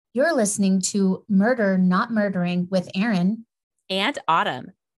You're listening to Murder Not Murdering with Aaron, and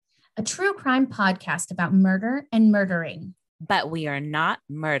Autumn, a true crime podcast about murder and murdering. but we are not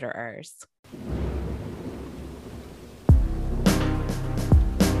murderers.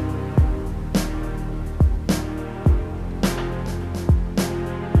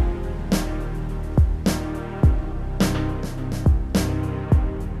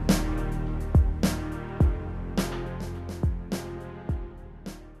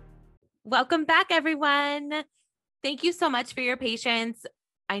 Welcome back, everyone. Thank you so much for your patience.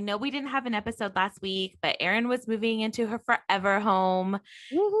 I know we didn't have an episode last week, but Erin was moving into her forever home.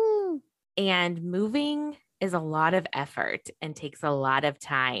 Woohoo! And moving is a lot of effort and takes a lot of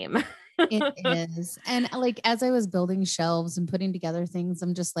time. It is. And as I was building shelves and putting together things,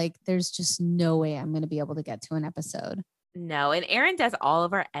 I'm just like, there's just no way I'm going to be able to get to an episode. No, and Erin does all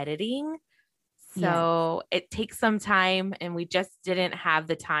of our editing. So It takes some time, and we just didn't have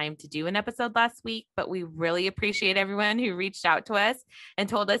the time to do an episode last week, but we really appreciate everyone who reached out to us and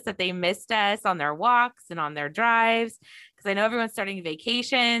told us that they missed us on their walks and on their drives. Because I know everyone's starting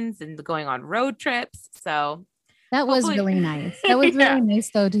vacations and going on road trips. So that was really nice. That was really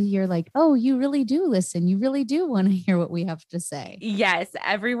nice, though, to hear oh, you really do listen. You really do want to hear what we have to say. Yes,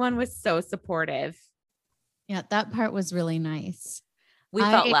 everyone was so supportive. Yeah, that part was really nice. We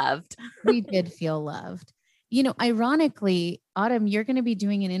felt loved. We did feel loved. You know, ironically, Autumn, you're going to be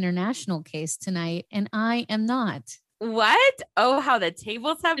doing an international case tonight, and I am not. What? Oh, how the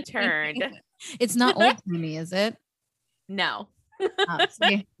tables have turned. It's not old-timey, is it? No.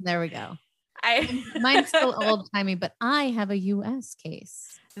 See, there we go. Mine's still old-timey, but I have a U.S.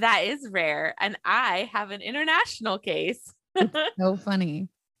 case. That is rare. And I have an international case. It's so funny.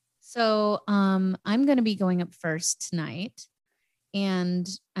 So I'm going to be going up first tonight. And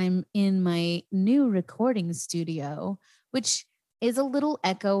I'm in my new recording studio, which is a little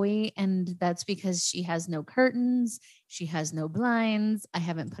echoey. And that's because she has no curtains. She has no blinds. I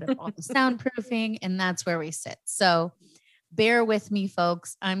haven't put up all the soundproofing, and that's where we sit. So bear with me,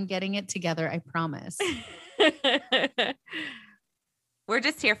 folks. I'm getting it together. I promise. We're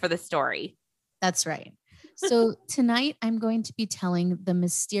just here for the story. That's right. So tonight I'm going to be telling the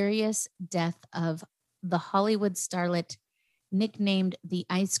mysterious death of the Hollywood starlet nicknamed the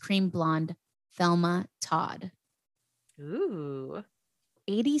Ice Cream Blonde, Thelma Todd. Ooh.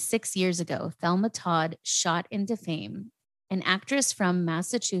 86 years ago, Thelma Todd shot into fame. An actress from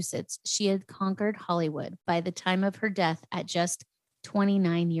Massachusetts, she had conquered Hollywood by the time of her death at just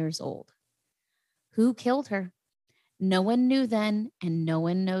 29 years old. Who killed her? No one knew then, and no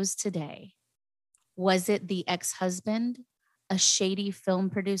one knows today. Was it the ex-husband, a shady film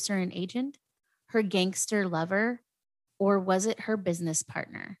producer and agent, her gangster lover, or was it her business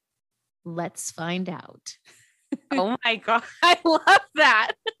partner? Let's find out. Oh my God. I love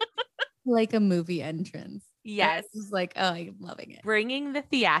that. Like a movie entrance. Yes. It's like, oh, I'm loving it. Bringing the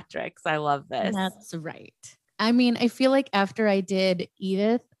theatrics. I love this. That's right. I mean, I feel like after I did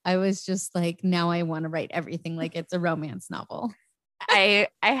Edith, I was just like, now I want to write everything like it's a romance novel. I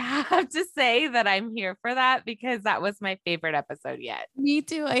have to say that I'm here for that because that was my favorite episode yet. Me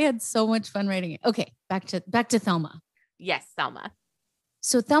too. I had so much fun writing it. Okay, back to Thelma. Yes, Thelma.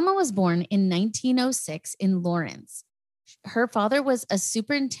 So Thelma was born in 1906 in Lawrence. Her father was a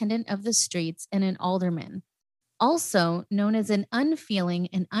superintendent of the streets and an alderman, also known as an unfeeling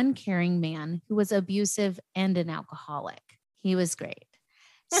and uncaring man who was abusive and an alcoholic. He was great.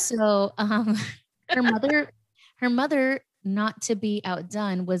 So her mother, not to be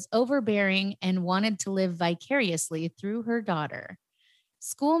outdone, was overbearing and wanted to live vicariously through her daughter.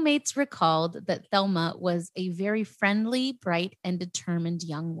 Schoolmates recalled that Thelma was a very friendly, bright, and determined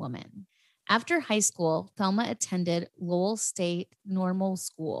young woman. After high school, Thelma attended Lowell State Normal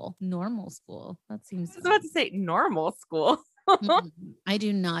School. Normal school. That seems. I was about to say normal school. I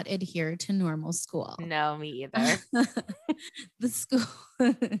do not adhere to normal school. No, me either. The school.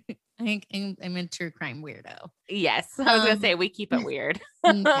 I'm a true crime weirdo. Yes. I was going to say we keep it weird.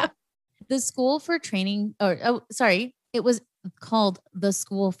 Yeah. The school for training, it was called the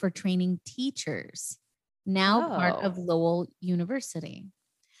School for Training Teachers, now part of Lowell University.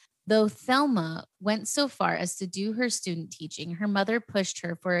 Though Thelma went so far as to do her student teaching, her mother pushed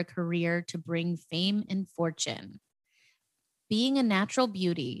her for a career to bring fame and fortune. Being a natural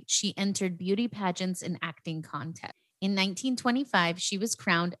beauty, she entered beauty pageants and acting contests. In 1925, she was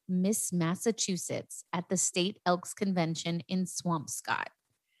crowned Miss Massachusetts at the State Elks Convention in Swampscott.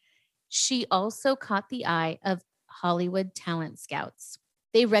 She also caught the eye of Hollywood talent scouts.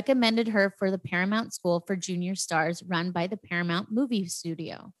 They recommended her for the Paramount School for Junior Stars run by the Paramount Movie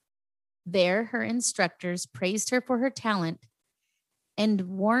Studio. There, her instructors praised her for her talent and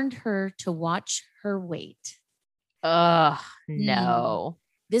warned her to watch her weight. Ugh, no.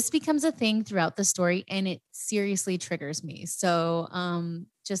 This becomes a thing throughout the story and it seriously triggers me. So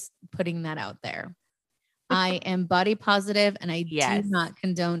just putting that out there. I am body positive and I do not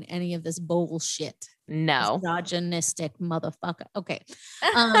condone any of this bullshit. No. Misogynistic motherfucker. Okay.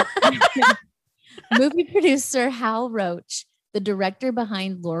 Movie producer Hal Roach, the director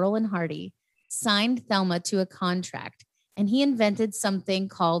behind Laurel and Hardy, signed Thelma to a contract and he invented something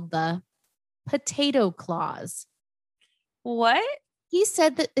called the potato clause. What? He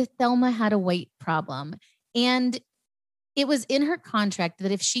said that Thelma had a weight problem and it was in her contract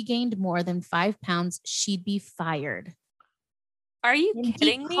that if she gained more than 5 pounds, she'd be fired. Are you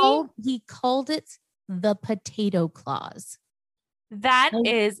kidding me? He called it the potato clause. That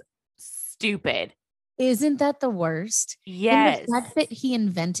is stupid. Isn't that the worst? Yes. And the fact that he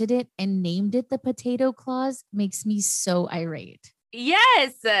invented it and named it the potato clause makes me so irate.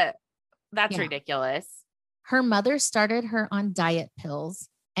 Yes. That's ridiculous. Her mother started her on diet pills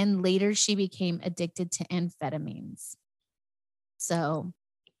and later she became addicted to amphetamines. So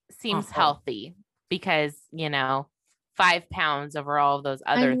seems healthy because, 5 pounds over all of those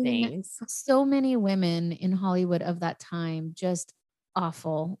other things. So many women in Hollywood of that time, just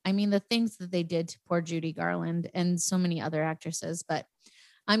awful. I mean, the things that they did to poor Judy Garland and so many other actresses, but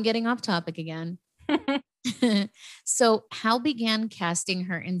I'm getting off topic again. So Hal began casting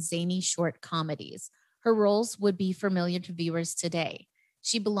her in zany short comedies. Her roles would be familiar to viewers today.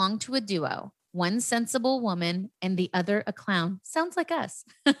 She belonged to a duo, one sensible woman and the other a clown. Sounds like us.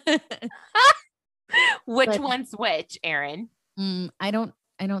 Which one's which, Erin? I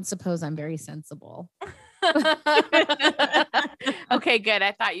don't suppose I'm very sensible. Okay, good.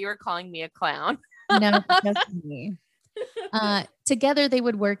 I thought you were calling me a clown. No, that's me. Together they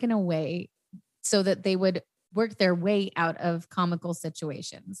would work in a way so that they would work their way out of comical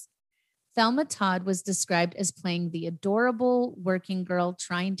situations. Thelma Todd was described as playing the adorable working girl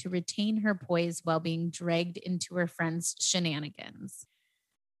trying to retain her poise while being dragged into her friend's shenanigans.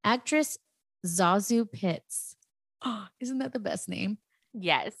 Actress Zazu Pitts. Oh, isn't that the best name?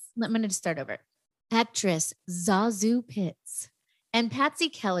 Yes. Let me just start over. Actress Zazu Pitts and Patsy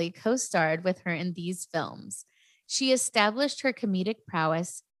Kelly co-starred with her in these films. She established her comedic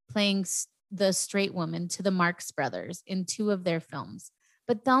prowess playing the straight woman to the Marx Brothers in 2 of their films.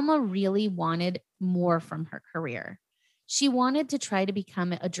 But Thelma really wanted more from her career. She wanted to try to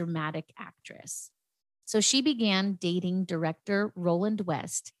become a dramatic actress. So she began dating director Roland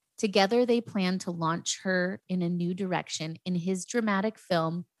West. Together, they planned to launch her in a new direction in his dramatic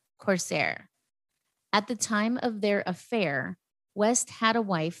film, Corsair. At the time of their affair, West had a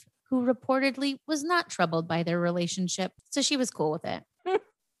wife who reportedly was not troubled by their relationship, so she was cool with it.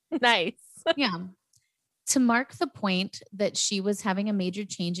 Nice. Yeah. To mark the point that she was having a major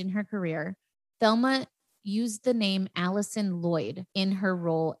change in her career, Thelma used the name Allison Lloyd in her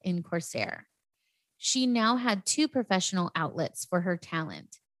role in Corsair. She now had 2 professional outlets for her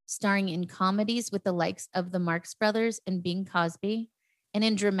talent, starring in comedies with the likes of the Marx Brothers and Bing Crosby, and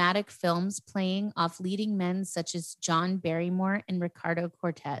in dramatic films playing off leading men such as John Barrymore and Ricardo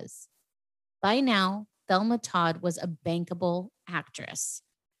Cortez. By now, Thelma Todd was a bankable actress.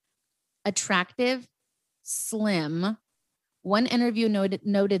 Attractive, slim. One interview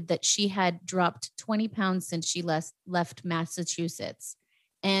noted that she had dropped 20 pounds since she left Massachusetts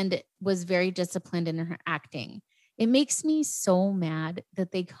and was very disciplined in her acting. It makes me so mad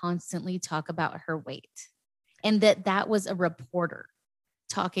that they constantly talk about her weight and that was a reporter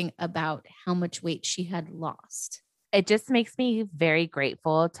talking about how much weight she had lost. It just makes me very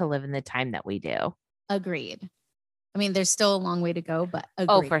grateful to live in the time that we do. Agreed. I mean, there's still a long way to go, but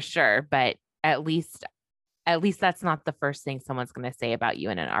agreed. Oh, for sure. But at least that's not the first thing someone's going to say about you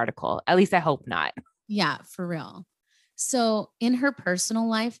in an article. At least I hope not. Yeah, for real. So in her personal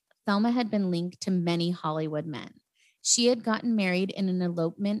life, Thelma had been linked to many Hollywood men. She had gotten married in an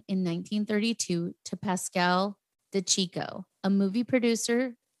elopement in 1932 to Pascal DeCicco, a movie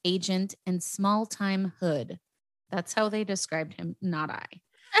producer, agent, and small-time hood. That's how they described him, not I.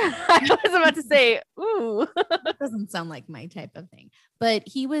 I was about to say, ooh. That doesn't sound like my type of thing. But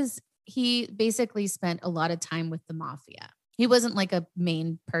he basically spent a lot of time with the mafia. He wasn't like a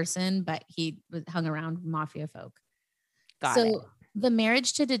main person, but he hung around mafia folk. Got it. The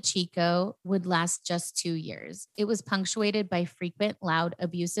marriage to DeCicco would last just 2 years. It was punctuated by frequent, loud,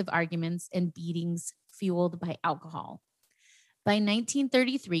 abusive arguments and beatings fueled by alcohol. By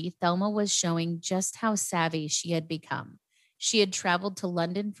 1933, Thelma was showing just how savvy she had become. She had traveled to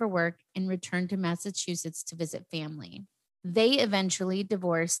London for work and returned to Massachusetts to visit family. They eventually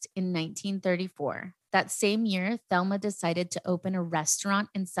divorced in 1934. That same year, Thelma decided to open a restaurant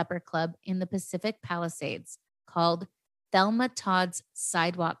and supper club in the Pacific Palisades called Thelma Todd's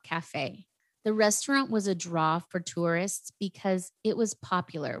Sidewalk Cafe. The restaurant was a draw for tourists because it was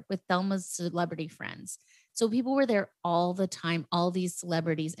popular with Thelma's celebrity friends. So people were there all the time, all these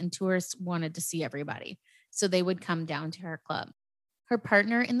celebrities, and tourists wanted to see everybody. So they would come down to her club. Her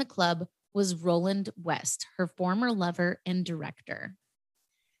partner in the club was Roland West, her former lover and director.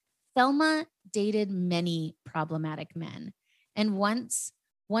 Thelma dated many problematic men. And once,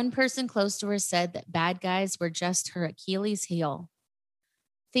 one person close to her said that bad guys were just her Achilles heel.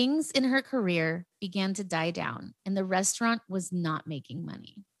 Things in her career began to die down, and the restaurant was not making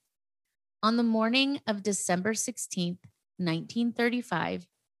money. On the morning of December 16th, 1935,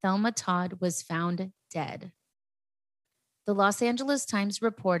 Thelma Todd was found dead. The Los Angeles Times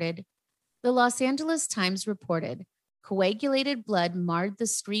reported, coagulated blood marred the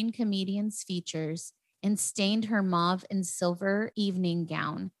screen comedian's features and stained her mauve and silver evening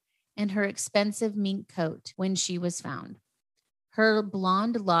gown and her expensive mink coat when she was found. Her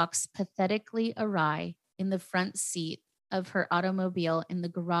blonde locks pathetically awry in the front seat of her automobile in the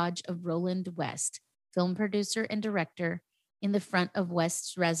garage of Roland West, film producer and director, in the front of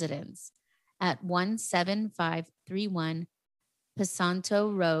West's residence at 17531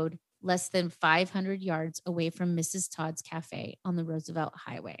 Pasanto Road, less than 500 yards away from Mrs. Todd's Cafe on the Roosevelt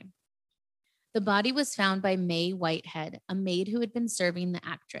Highway. The body was found by May Whitehead, a maid who had been serving the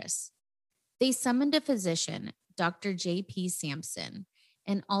actress. They summoned a physician, Dr. J.P. Sampson,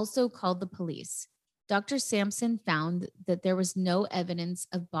 and also called the police. Dr. Sampson found that there was no evidence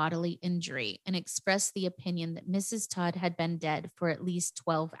of bodily injury and expressed the opinion that Mrs. Todd had been dead for at least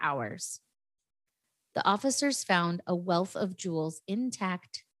 12 hours. The officers found a wealth of jewels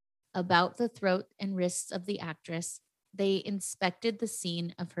intact about the throat and wrists of the actress. They inspected the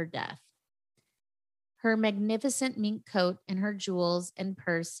scene of her death. Her magnificent mink coat and her jewels and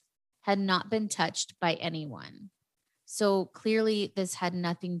purse had not been touched by anyone. So clearly this had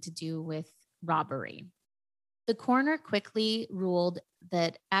nothing to do with robbery. The coroner quickly ruled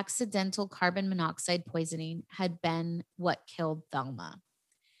that accidental carbon monoxide poisoning had been what killed Thelma.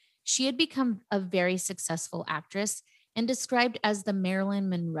 She had become a very successful actress and described as the Marilyn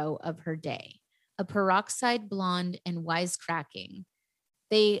Monroe of her day, a peroxide blonde and wisecracking.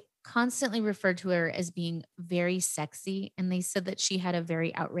 They constantly referred to her as being very sexy, and they said that she had a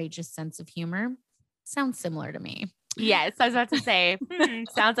very outrageous sense of humor. Sounds similar to me. Yes, I was about to say,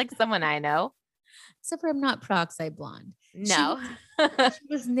 sounds like someone I know. Except for I'm not peroxide blonde. No. She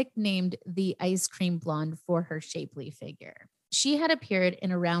was nicknamed the ice cream blonde for her shapely figure. She had appeared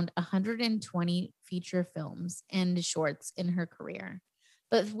in around 120 feature films and shorts in her career.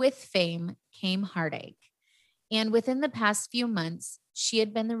 But with fame came heartache. And within the past few months, she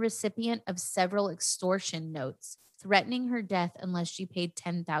had been the recipient of several extortion notes threatening her death unless she paid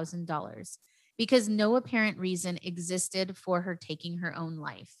 $10,000 because no apparent reason existed for her taking her own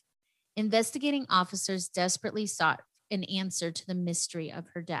life. Investigating officers desperately sought an answer to the mystery of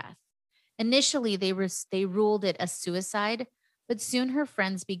her death. Initially, they ruled it a suicide, but soon her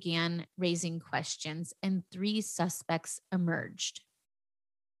friends began raising questions and 3 suspects emerged.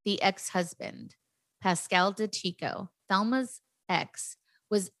 The ex-husband, Pascal DeChico, Thelma's ex,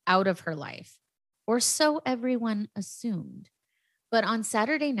 was out of her life, or so everyone assumed. But on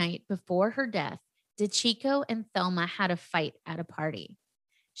Saturday night before her death, DeChico and Thelma had a fight at a party.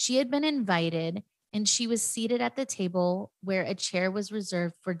 She had been invited, and she was seated at the table where a chair was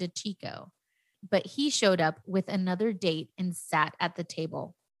reserved for DeChico. But he showed up with another date and sat at the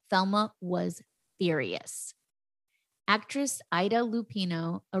table. Thelma was furious. Actress Ida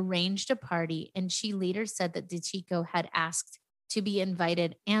Lupino arranged a party, and she later said that DeChico had asked to be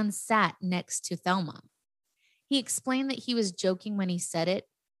invited and sat next to Thelma. He explained that he was joking when he said it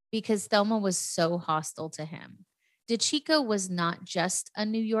because Thelma was so hostile to him. DeChico was not just a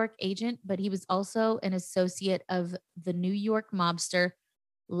New York agent, but he was also an associate of the New York mobster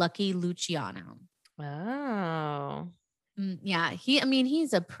Lucky Luciano. Oh. Yeah,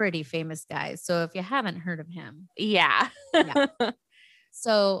 he's a pretty famous guy. So if you haven't heard of him. Yeah. Yeah.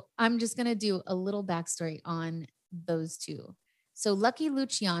 So I'm just going to do a little backstory on those two. So Lucky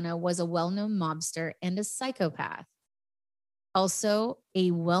Luciano was a well-known mobster and a psychopath. Also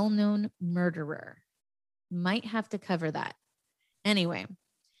a well-known murderer. Might have to cover that. Anyway,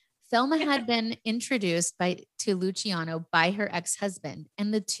 Thelma had been introduced to Luciano by her ex-husband,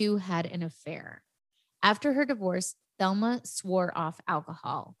 and the two had an affair. After her divorce, Thelma swore off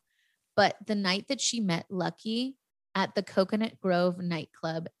alcohol. But the night that she met Lucky at the Coconut Grove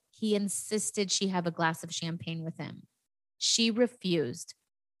nightclub, he insisted she have a glass of champagne with him. She refused,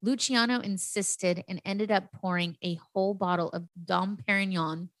 Luciano insisted and ended up pouring a whole bottle of Dom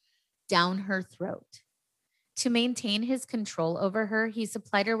Perignon down her throat. To maintain his control over her, he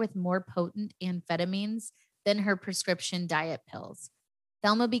supplied her with more potent amphetamines than her prescription diet pills.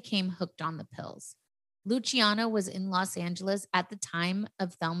 Thelma became hooked on the pills. Luciano was in Los Angeles at the time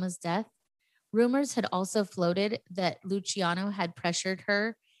of Thelma's death. Rumors had also floated that Luciano had pressured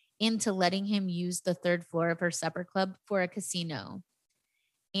her into letting him use the third floor of her supper club for a casino.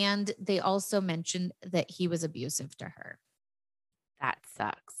 And they also mentioned that he was abusive to her. That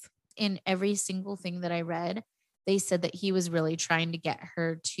sucks. In every single thing that I read, they said that he was really trying to get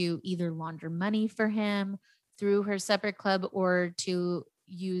her to either launder money for him through her supper club or to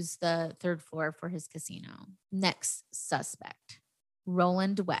use the third floor for his casino. Next suspect,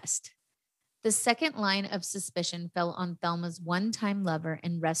 Roland West. The second line of suspicion fell on Thelma's one-time lover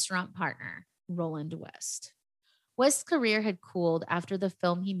and restaurant partner, Roland West. West's career had cooled after the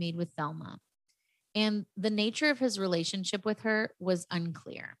film he made with Thelma, and the nature of his relationship with her was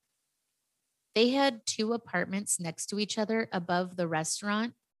unclear. They had 2 apartments next to each other above the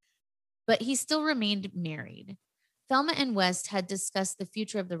restaurant, but he still remained married. Thelma and West had discussed the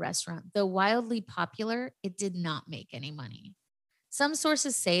future of the restaurant. Though wildly popular, it did not make any money. Some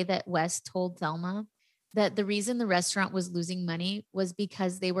sources say that West told Thelma that the reason the restaurant was losing money was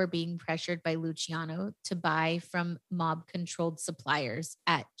because they were being pressured by Luciano to buy from mob-controlled suppliers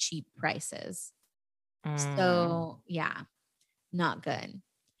at cheap prices. So, yeah, not good.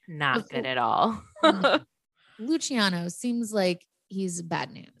 Not good at all. Luciano seems like he's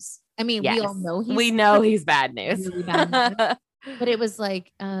bad news. I mean, yes. we all know he's bad news. Really bad news. But it was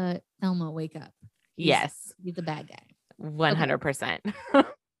like, Thelma, wake up. Yes. He's the bad guy. 100%. Okay.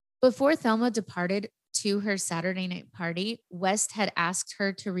 Before Thelma departed to her Saturday night party, West had asked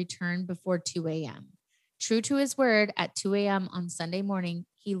her to return before 2 a.m. True to his word, at 2 a.m. on Sunday morning,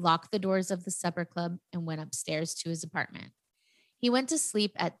 he locked the doors of the supper club and went upstairs to his apartment. He went to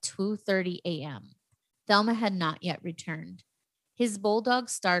sleep at 2:30 a.m. Thelma had not yet returned. His bulldog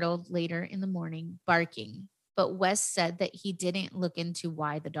startled later in the morning, barking, but West said that he didn't look into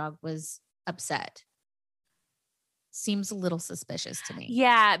why the dog was upset. Seems a little suspicious to me.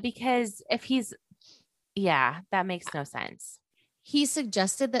 Yeah, because that makes no sense. He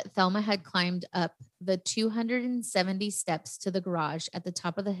suggested that Thelma had climbed up the 270 steps to the garage at the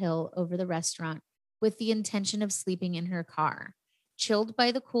top of the hill over the restaurant with the intention of sleeping in her car. Chilled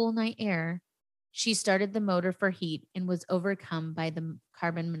by the cool night air, she started the motor for heat and was overcome by the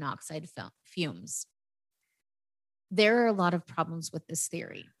carbon monoxide fumes. There are a lot of problems with this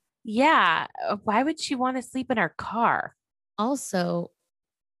theory. Yeah. Why would she want to sleep in her car? Also,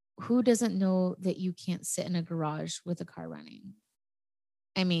 who doesn't know that you can't sit in a garage with a car running?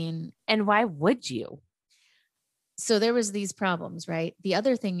 I mean, and why would you? So there was these problems, right? The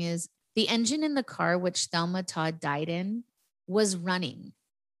other thing is the engine in the car, which Thelma Todd died in, was running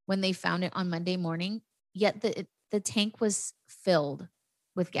when they found it on Monday morning, yet the tank was filled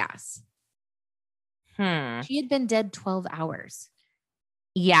with gas. She had been dead 12 hours.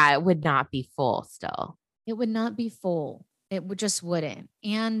 Yeah, it would not be full still. It would not be full. It just wouldn't.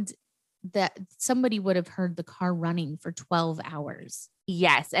 And that somebody would have heard the car running for 12 hours.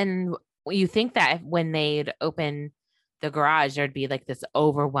 Yes. And you think that when they'd open the garage, there'd be like this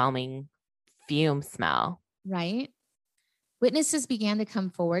overwhelming fume smell. Right. Witnesses began to come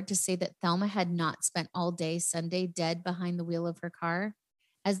forward to say that Thelma had not spent all day Sunday dead behind the wheel of her car,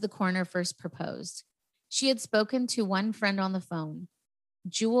 as the coroner first proposed. She had spoken to one friend on the phone,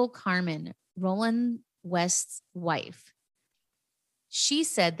 Jewel Carmen, Roland West's wife. She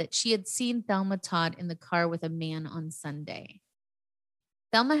said that she had seen Thelma Todd in the car with a man on Sunday.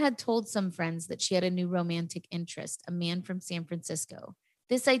 Thelma had told some friends that she had a new romantic interest, a man from San Francisco.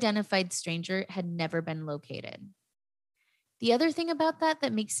 This identified stranger had never been located. The other thing about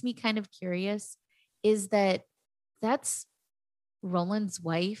that makes me kind of curious is that that's Roland's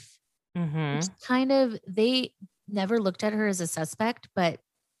wife. Kind of, they never looked at her as a suspect, but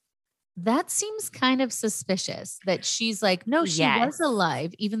that seems kind of suspicious that she's like, no, she was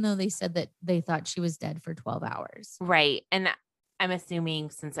alive, even though they said that they thought she was dead for 12 hours. Right. And I'm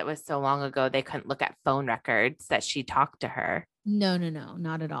assuming since it was so long ago, they couldn't look at phone records that she talked to her. No,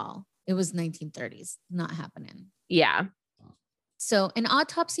 not at all. It was 1930s, not happening. Yeah. So an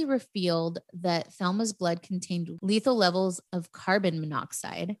autopsy revealed that Thelma's blood contained lethal levels of carbon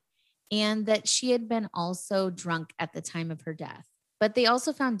monoxide and that she had been also drunk at the time of her death. But they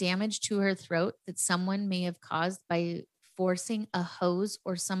also found damage to her throat that someone may have caused by forcing a hose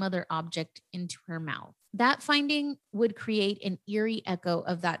or some other object into her mouth. That finding would create an eerie echo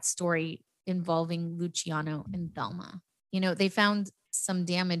of that story involving Luciano and Thelma. You know, they found some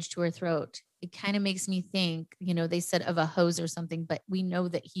damage to her throat. It kind of makes me think, they said of a hose or something, but we know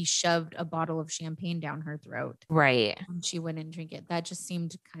that he shoved a bottle of champagne down her throat. Right. And she wouldn't drink it. That just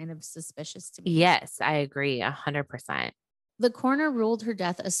seemed kind of suspicious to me. Yes, I agree 100%. The coroner ruled her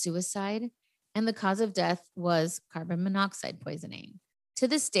death a suicide, and the cause of death was carbon monoxide poisoning. To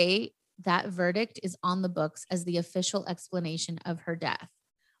this day, that verdict is on the books as the official explanation of her death.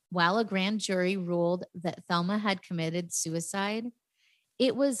 While a grand jury ruled that Thelma had committed suicide,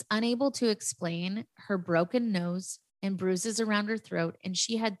 it was unable to explain her broken nose and bruises around her throat, and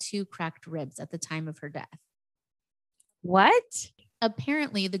she had 2 cracked ribs at the time of her death. What?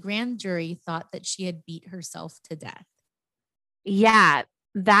 Apparently, the grand jury thought that she had beat herself to death. Yeah,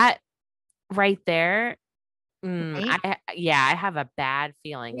 that right there. Right? I have a bad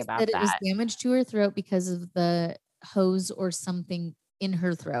feeling about that. It was damage to her throat because of the hose or something in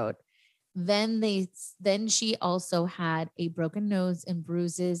her throat. Then she also had a broken nose and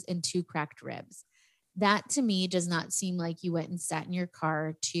bruises and 2 cracked ribs. That to me does not seem like you went and sat in your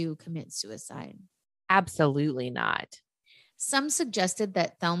car to commit suicide. Absolutely not. Some suggested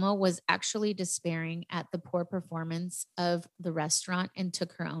that Thelma was actually despairing at the poor performance of the restaurant and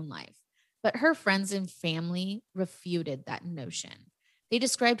took her own life. But her friends and family refuted that notion. They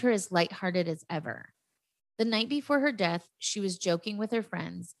described her as lighthearted as ever. The night before her death, she was joking with her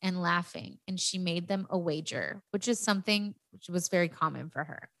friends and laughing, and she made them a wager, which is something which was very common for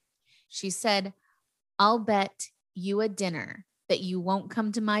her. She said, "I'll bet you a dinner that you won't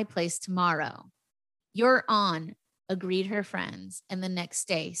come to my place tomorrow." "You're on," agreed her friends. And the next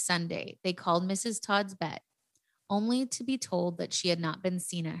day, Sunday, they called Mrs. Todd's bet, only to be told that she had not been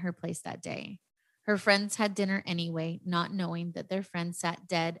seen at her place that day. Her friends had dinner anyway, not knowing that their friend sat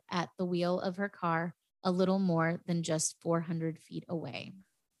dead at the wheel of her car a little more than just 400 feet away.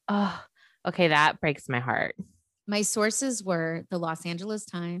 Oh, okay. That breaks my heart. My sources were the Los Angeles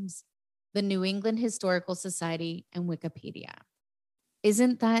Times, the New England Historical Society, and Wikipedia.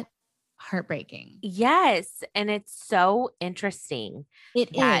 Isn't that heartbreaking? Yes. And it's so interesting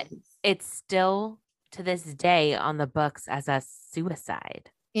that it's still to this day on the books as a suicide.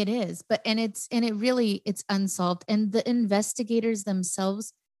 It is, it's unsolved. And the investigators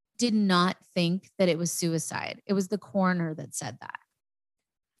themselves did not think that it was suicide. It was the coroner that said that.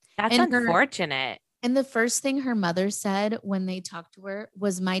 That's unfortunate. And the first thing her mother said when they talked to her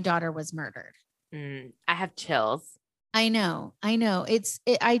was, "My daughter was murdered." I have chills. I know.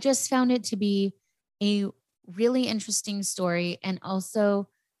 I just found it to be a really interesting story. And also,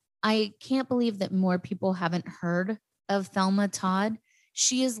 I can't believe that more people haven't heard of Thelma Todd.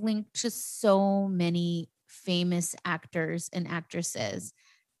 She is linked to so many famous actors and actresses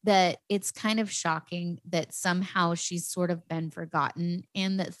that it's kind of shocking that somehow she's sort of been forgotten.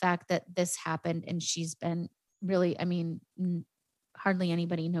 And the fact that this happened and she's been really, hardly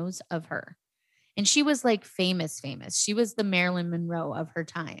anybody knows of her. And she was like famous. She was the Marilyn Monroe of her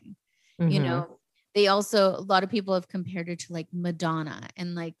time. Mm-hmm. They also, a lot of people have compared her to like Madonna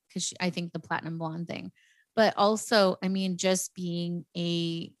and like, because I think the platinum blonde thing, but also, just being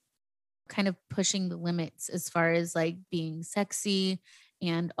a kind of pushing the limits as far as like being sexy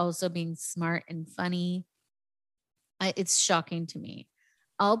and also being smart and funny. It's shocking to me.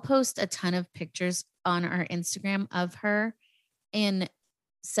 I'll post a ton of pictures on our Instagram of her in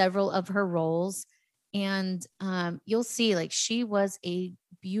several of her roles. And you'll see like she was a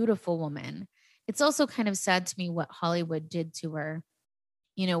beautiful woman. It's also kind of sad to me what Hollywood did to her,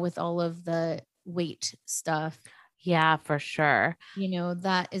 with all of the weight stuff. Yeah, for sure.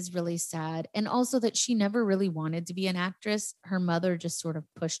 That is really sad. And also that she never really wanted to be an actress. Her mother just sort of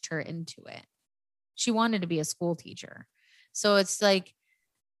pushed her into it. She wanted to be a school teacher. So it's like,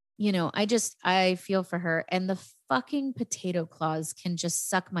 I feel for her. And the fucking potato claws can just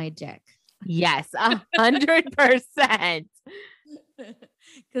suck my dick. Yes, 100%.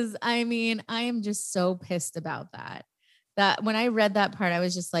 Because I am just so pissed about that. That when I read that part, I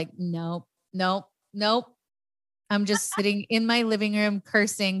was just like, nope. I'm just sitting in my living room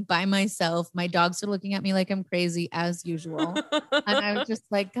cursing by myself. My dogs are looking at me like I'm crazy as usual. And I was just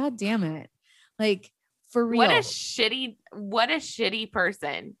like, God damn it. Like, for real. What a shitty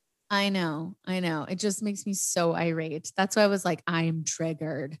person. I know. It just makes me so irate. That's why I was like, I am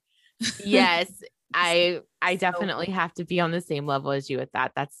triggered. Yes. I definitely have to be on the same level as you with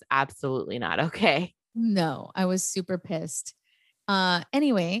that. That's absolutely not okay. No, I was super pissed.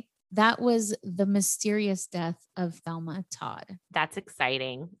 Anyway, that was the mysterious death of Thelma Todd. That's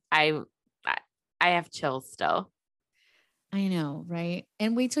exciting. I have chills still. I know, right?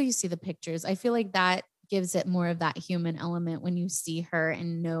 And wait till you see the pictures. I feel like that gives it more of that human element when you see her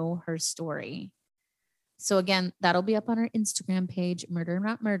and know her story. So again, that'll be up on our Instagram page, Murder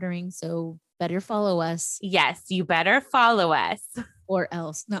Not Murdering. So better follow us. Yes, you better follow us. Or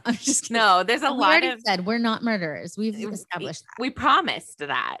else. No, I'm just kidding. No, there's a lot of said we're not murderers. We've established that. We promised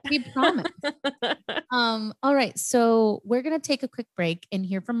that. We promised. All right. So we're gonna take a quick break and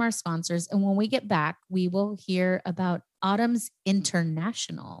hear from our sponsors. And when we get back, we will hear about Autumn's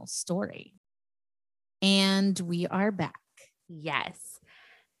international story. And we are back. Yes.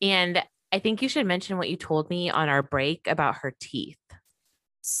 And I think you should mention what you told me on our break about her teeth.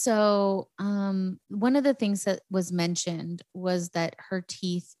 So one of the things that was mentioned was that her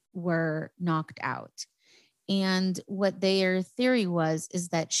teeth were knocked out. And what their theory was is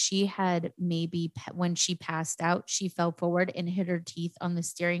that she had maybe, when she passed out, she fell forward and hit her teeth on the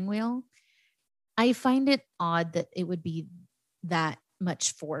steering wheel. I find it odd that it would be that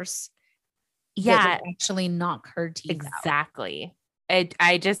much force. Yeah. That would actually knock her teeth exactly. Out.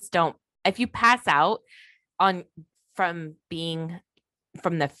 I just don't, if you pass out from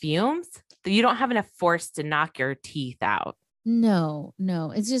the fumes, you don't have enough force to knock your teeth out. No.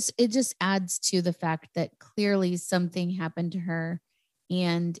 It just adds to the fact that clearly something happened to her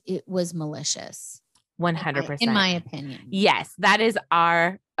and it was malicious. 100%. In my opinion. Yes, that is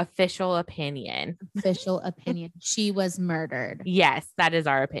our official opinion. She was murdered. Yes, that is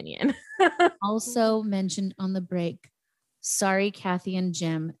our opinion. Also mentioned on the break, sorry, Kathy and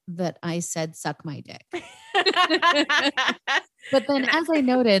Jim, that I said suck my dick. But then, as I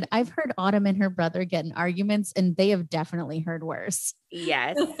noted, I've heard Autumn and her brother get in arguments, and they have definitely heard worse.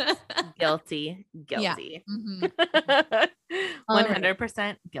 Yes. Guilty. Yeah. Mm-hmm. 100%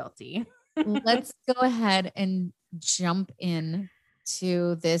 right. Guilty. Let's go ahead and jump in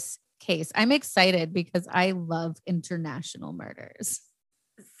to this case. I'm excited because I love international murders.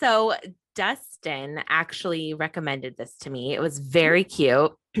 So Dustin actually recommended this to me. It was very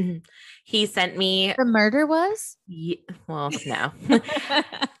cute. He sent me. The murder was? Well, no.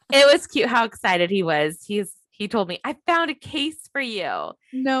 It was cute how excited he was. He told me, I found a case for you.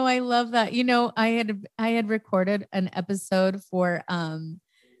 No, I love that. You know, I had recorded an episode for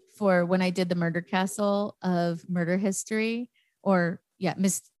when I did the Murder Castle of Murder History Murder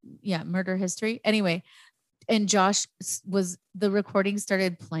History. Anyway, and Josh the recording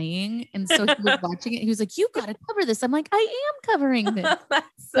started playing. And so he was watching it. He was like, you got to cover this. I'm like, I am covering this.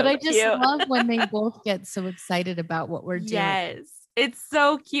 But I just love when they both get so excited about what we're doing. Yes. It's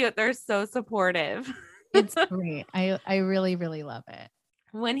so cute. They're so supportive. It's great. I really, really love it.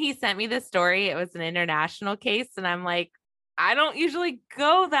 When he sent me the story, it was an international case. And I'm like, I don't usually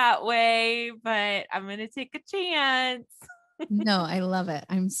go that way, but I'm going to take a chance. No, I love it.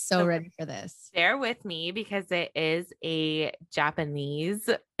 I'm so ready for this. Bear with me because it is a Japanese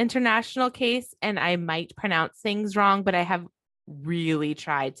international case and I might pronounce things wrong, but I have really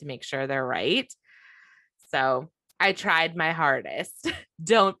tried to make sure they're right. So I tried my hardest.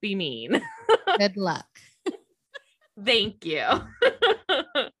 Don't be mean. Good luck. Thank you.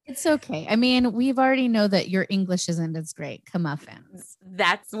 It's okay. I mean, we've already know that your English isn't as great. Muffins.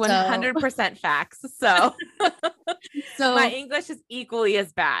 That's 100% facts. So my English is equally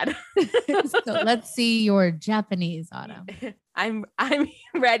as bad. So let's see your Japanese, Autumn. I'm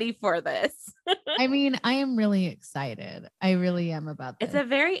ready for this. I mean, I am really excited. I really am about this. It's a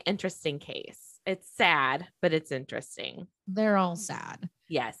very interesting case. It's sad, but it's interesting. They're all sad.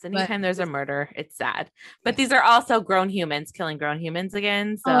 Yes. Anytime there's a murder, it's sad. But these are also grown humans killing grown humans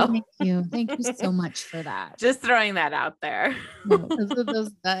again. So thank you. Thank you so much for that. Just throwing that out there. No,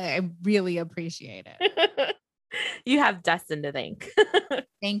 I really appreciate it. You have Dustin to thank.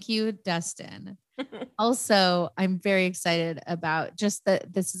 Thank you, Dustin. Also, I'm very excited about just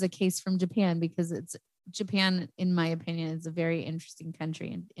that this is a case from Japan because Japan, in my opinion, is a very interesting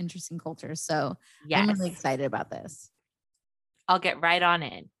country and interesting culture. So I'm really excited about this. I'll get right on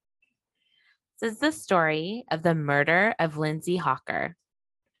in. This is the story of the murder of Lindsay Hawker.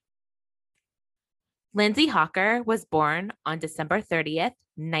 Lindsay Hawker was born on December 30th,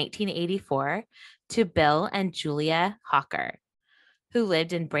 1984, to Bill and Julia Hawker, who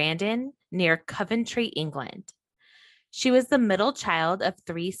lived in Brandon near Coventry, England. She was the middle child of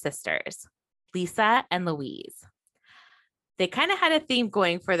three sisters, Lisa and Louise. They kind of had a theme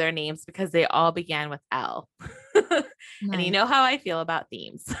going for their names because they all began with L. Nice. And you know how I feel about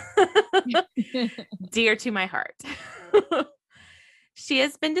themes. Dear to my heart. She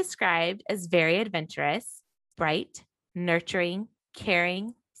has been described as very adventurous, bright, nurturing,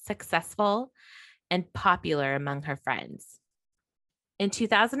 caring, successful, and popular among her friends. In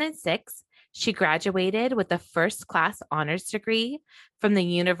 2006, she graduated with a first-class honors degree from the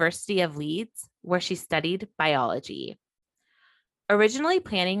University of Leeds, where she studied biology. Originally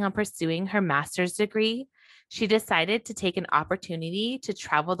planning on pursuing her master's degree, she decided to take an opportunity to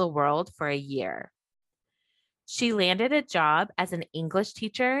travel the world for a year. She landed a job as an English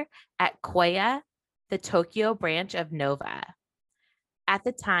teacher at Koya, the Tokyo branch of Nova. At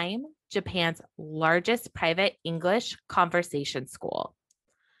the time, Japan's largest private English conversation school.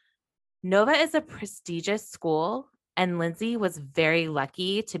 Nova is a prestigious school, and Lindsay was very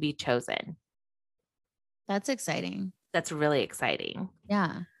lucky to be chosen. That's exciting. That's really exciting.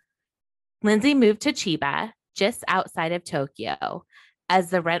 Yeah. Lindsay moved to Chiba, just outside of Tokyo, as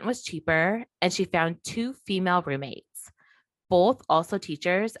the rent was cheaper, and she found 2 female roommates, both also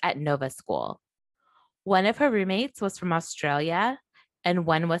teachers at Nova School. One of her roommates was from Australia, and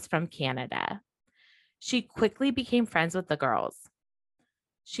one was from Canada. She quickly became friends with the girls.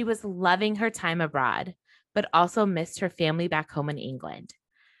 She was loving her time abroad, but also missed her family back home in England.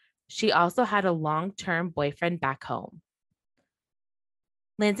 She also had a long-term boyfriend back home.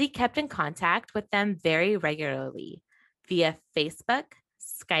 Lindsay kept in contact with them very regularly via Facebook,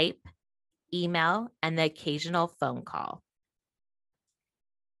 Skype, email, and the occasional phone call.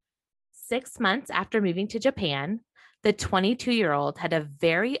 6 months after moving to Japan, the 22-year-old had a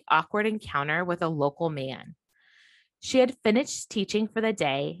very awkward encounter with a local man. She had finished teaching for the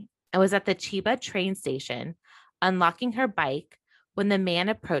day and was at the Chiba train station, unlocking her bike when the man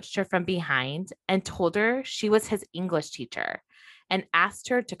approached her from behind and told her she was his English teacher and asked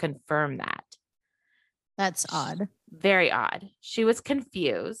her to confirm that. That's odd. Very odd. She was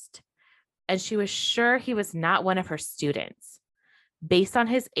confused, and she was sure he was not one of her students, based on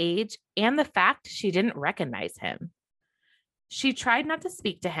his age and the fact she didn't recognize him. She tried not to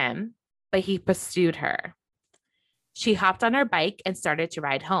speak to him, but he pursued her. She hopped on her bike and started to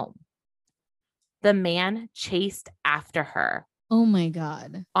ride home. The man chased after her. Oh my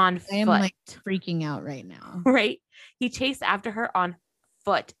God. On foot. I am like freaking out right now. Right? He chased after her on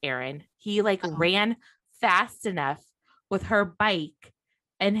foot, Erin. He ran fast enough with her bike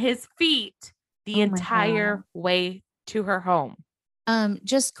and his feet the entire way to her home.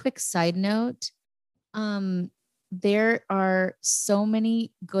 Just quick side note. There are so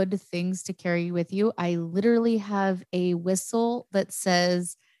many good things to carry with you. I literally have a whistle that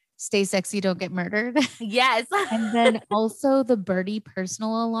says, "Stay sexy, don't get murdered." Yes. And then also the Birdie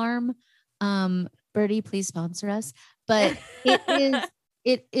personal alarm. Birdie, please sponsor us. But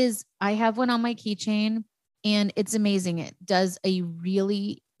it is, I have one on my keychain and it's amazing. It does a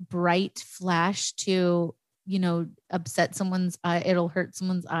really bright flash to, upset someone's eye. It'll hurt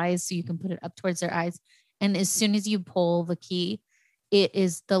someone's eyes. So you can put it up towards their eyes. And as soon as you pull the key, it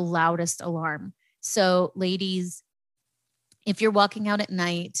is the loudest alarm. So ladies, if you're walking out at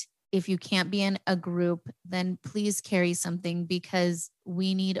night, if you can't be in a group, then please carry something because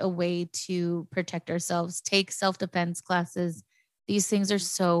we need a way to protect ourselves. Take self-defense classes. These things are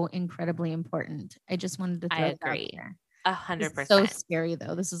so incredibly important. I just wanted to throw it out there. 100%. So scary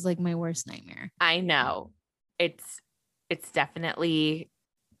though. This is like my worst nightmare. I know. It's definitely,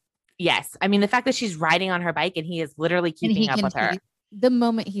 yes. I mean, the fact that she's riding on her bike and he is literally keeping up with her. The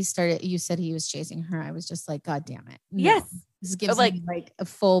moment he started, you said he was chasing her. I was just like, God damn it. No. Yes. This gives me like a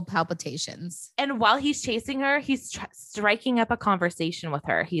full palpitations. And while he's chasing her, he's striking up a conversation with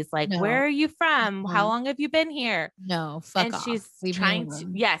her. He's like, where are you from? How long have you been here? No, fuck off. She's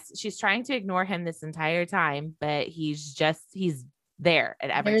trying to ignore him this entire time, but he's there at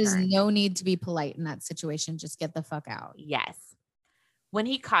every turn. There's no need to be polite in that situation. Just get the fuck out. Yes. When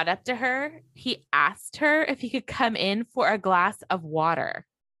he caught up to her, he asked her if he could come in for a glass of water.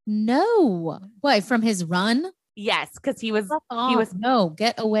 No. What, from his run? Yes, because no,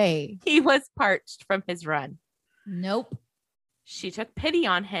 get away. He was parched from his run. Nope. She took pity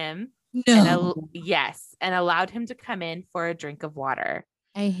on him. No. And allowed him to come in for a drink of water.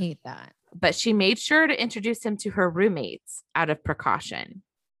 I hate that. But she made sure to introduce him to her roommates out of precaution.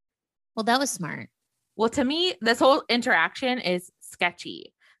 Well, that was smart. Well, to me, this whole interaction is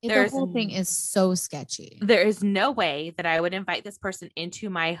sketchy. The whole thing is so sketchy. There is no way that I would invite this person into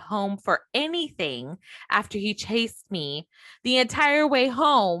my home for anything after he chased me the entire way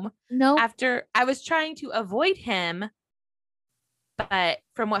home. No. After I was trying to avoid him. But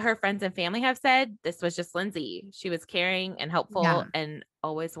from what her friends and family have said, this was just Lindsay. She was caring and helpful and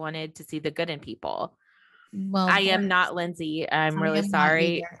always wanted to see the good in people. Well, I am not Lindsay. I'm really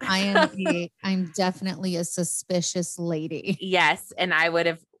sorry. I'm definitely a suspicious lady. Yes. And I would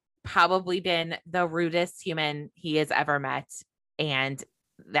have probably been the rudest human he has ever met. And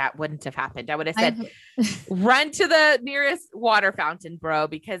that wouldn't have happened. I would have said, run to the nearest water fountain, bro,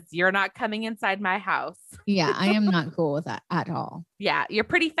 because you're not coming inside my house. Yeah, I am not cool with that at all. Yeah, you're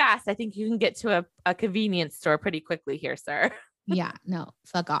pretty fast. I think you can get to a convenience store pretty quickly here, sir. Yeah, no,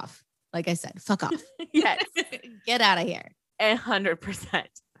 fuck off. Like I said, fuck off. Yes. Get out of here. 100%.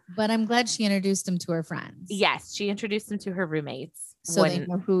 But I'm glad she introduced him to her friends. Yes, she introduced him to her roommates. So they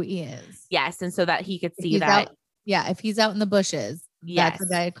know who he is. Yes, and so that he could see that. If he's out in the bushes, that's the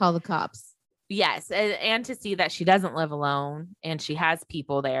guy to call the cops. Yes, and to see that she doesn't live alone and she has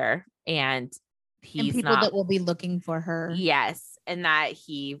people there and people that will be looking for her. Yes, and that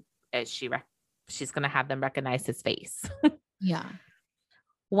she's going to have them recognize his face. Yeah.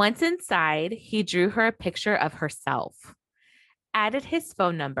 Once inside, he drew her a picture of herself, added his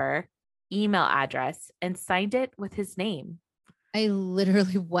phone number, email address, and signed it with his name. I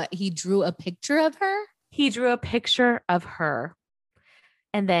literally, he drew a picture of her? He drew a picture of her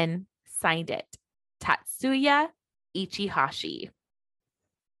and then signed it. Tatsuya Ichihashi.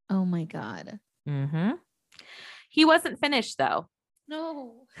 Oh my God. Mm-hmm. He wasn't finished though.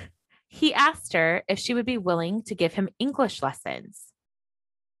 No. He asked her if she would be willing to give him English lessons.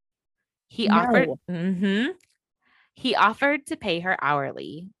 He offered to pay her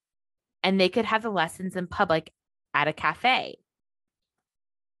hourly and they could have the lessons in public at a cafe.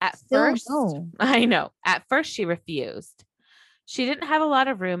 At first, she refused. She didn't have a lot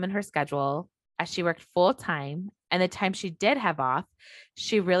of room in her schedule as she worked full time, and the time she did have off,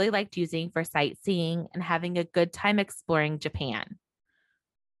 she really liked using for sightseeing and having a good time exploring Japan.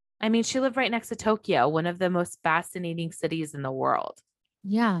 I mean, she lived right next to Tokyo, one of the most fascinating cities in the world.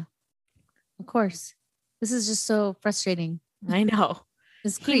 Yeah, of course. This is just so frustrating. I know.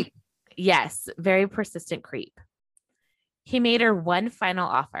 This creep. Yes, very persistent creep. He made her one final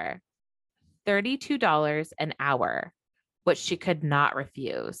offer, $32 an hour, which she could not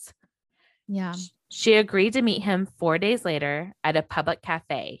refuse. Yeah. She agreed to meet him 4 days later at a public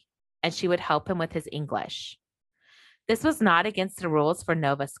cafe, and she would help him with his English. This was not against the rules for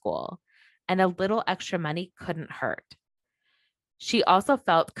Nova School, and a little extra money couldn't hurt. She also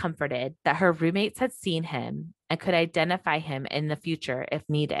felt comforted that her roommates had seen him and could identify him in the future if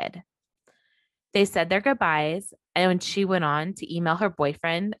needed. They said their goodbyes, and she went on to email her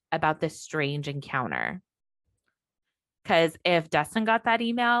boyfriend about this strange encounter. Because if Dustin got that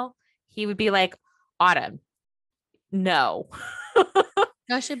email, he would be like, Autumn, no.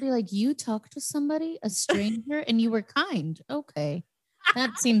 Josh would be like, you talked to somebody, a stranger, and you were kind. Okay.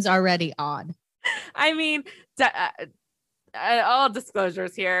 That seems already odd. I mean, all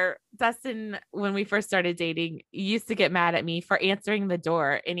disclosures here. Dustin, when we first started dating, used to get mad at me for answering the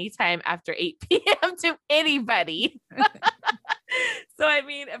door anytime after 8 p.m. to anybody. So, I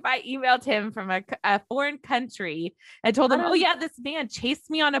mean, if I emailed him from a foreign country and told him, oh, yeah, this man chased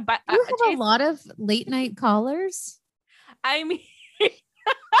me on a bus. You have a lot of late night callers. I mean,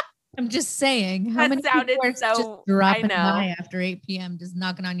 I'm just saying. How many people are just dropping by after 8 p.m., just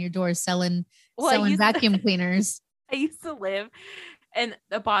knocking on your door, selling vacuum cleaners? I used to live in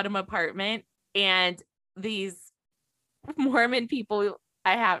the bottom apartment, and these Mormon people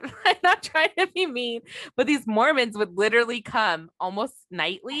I'm not trying to be mean, but these Mormons would literally come almost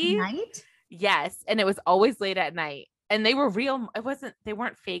nightly. At night? Yes. And it was always late at night. And they were real. They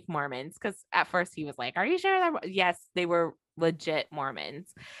weren't fake Mormons. Cause at first he was like, are you sure? Yes, they were legit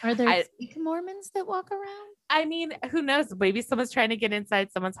Mormons. Are there fake Mormons that walk around? I mean, who knows? Maybe someone's trying to get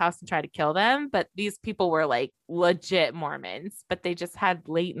inside someone's house and try to kill them. But these people were like legit Mormons, but they just had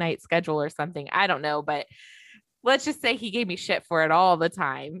late night schedule or something. I don't know, but let's just say he gave me shit for it all the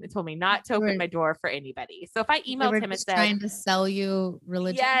time. He told me not to open my door for anybody. So if I emailed him and said, trying to sell you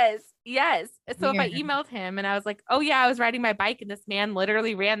religion. Yes. So if I emailed him and I was like, oh yeah, I was riding my bike and this man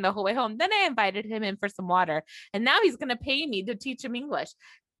literally ran the whole way home. Then I invited him in for some water and now he's going to pay me to teach him English.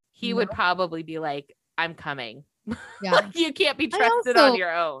 He would probably be like, I'm coming. Yeah. Like, you can't be trusted on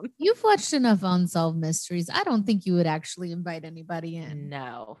your own. You've watched enough Unsolved Mysteries. I don't think you would actually invite anybody in.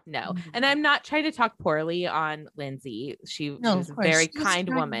 No. And I'm not trying to talk poorly on Lindsay. She was a very kind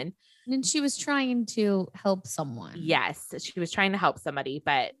woman. And she was trying to help someone. Yes. She was trying to help somebody,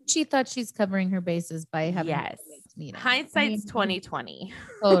 but she thought she's covering her bases by having hindsight's 2020.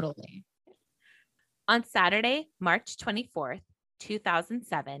 Totally. On Saturday, March 24th,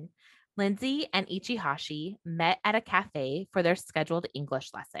 2007, Lindsay and Ichihashi met at a cafe for their scheduled English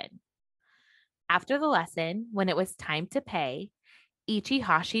lesson. After the lesson, when it was time to pay,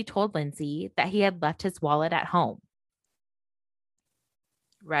 Ichihashi told Lindsay that he had left his wallet at home.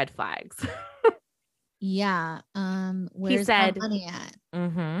 Red flags. Yeah. Where's the money at?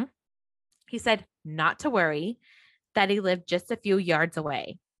 Mm-hmm. He said not to worry, that he lived just a few yards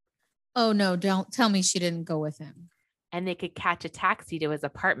away. Oh, no, don't tell me she didn't go with him. And they could catch a taxi to his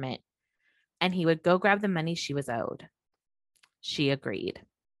apartment and he would go grab the money she was owed. She agreed.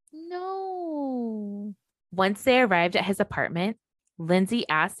 No. Once they arrived at his apartment, Lindsay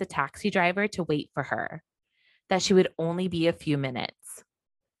asked the taxi driver to wait for her, that she would only be a few minutes.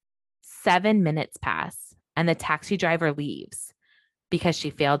 7 minutes pass, and the taxi driver leaves because she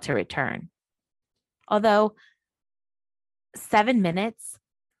failed to return. Although 7 minutes,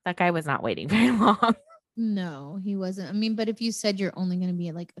 that guy was not waiting very long. No, he wasn't. I mean, but if you said you're only going to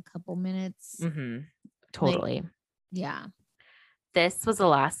be like a couple minutes, Totally. yeah. This was the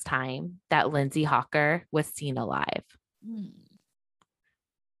last time that Lindsay Hawker was seen alive.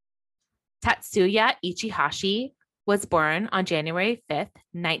 Tatsuya Ichihashi was born on January 5th,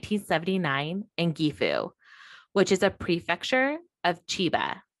 1979 in Gifu, which is a prefecture of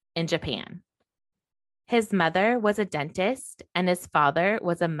Chiba in Japan. His mother was a dentist and his father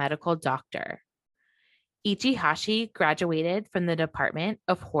was a medical doctor. Ichihashi graduated from the Department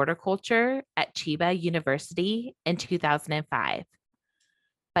of Horticulture at Chiba University in 2005,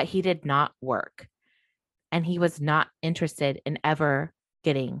 but he did not work, and he was not interested in ever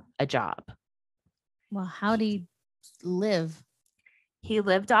getting a job. Well, how did he live? He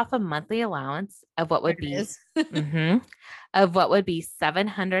lived off a monthly allowance of what would be of what would be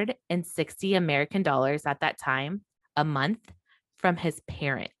 760 American dollars at that time a month from his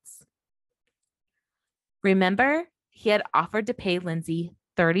parents. Remember, he had offered to pay Lindsay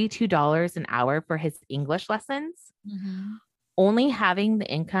 $32 an hour for his English lessons. Only having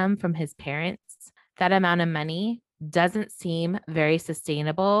the income from his parents, that amount of money doesn't seem very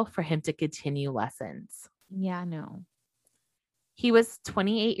sustainable for him to continue lessons. Yeah, no. He was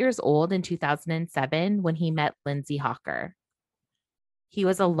 28 years old in 2007 when he met Lindsay Hawker. He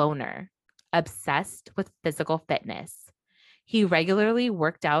was a loner, obsessed with physical fitness. He regularly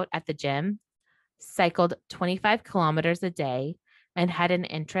worked out at the gym, cycled 25 kilometers a day, and had an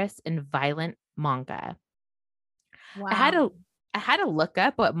interest in violent manga. Wow. I had to look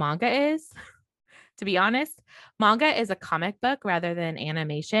up what manga is. To be honest, manga is a comic book rather than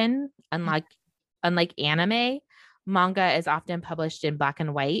animation. Unlike anime, manga is often published in black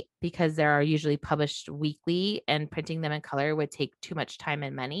and white because they are usually published weekly, and printing them in color would take too much time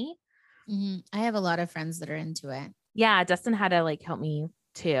and money. I have a lot of friends that are into it. Yeah, Dustin had to help me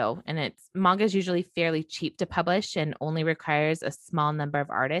too. And manga is usually fairly cheap to publish and only requires a small number of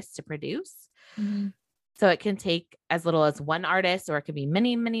artists to produce. So it can take as little as one artist, or it can be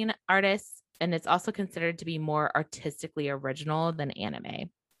many, many artists. And it's also considered to be more artistically original than anime.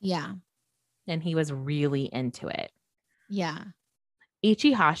 Yeah. And he was really into it. Yeah.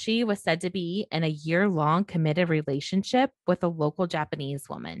 Ichihashi was said to be in a year-long committed relationship with a local Japanese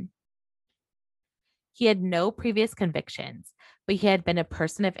woman. He had no previous convictions, but he had been a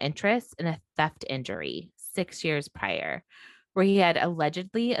person of interest in a theft injury 6 years prior, where he had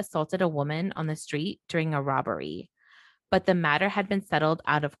allegedly assaulted a woman on the street during a robbery. But the matter had been settled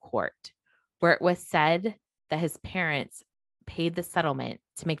out of court, where it was said that his parents paid the settlement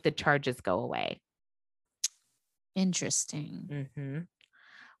to make the charges go away. Interesting.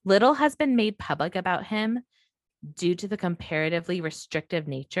 Little has been made public about him due to the comparatively restrictive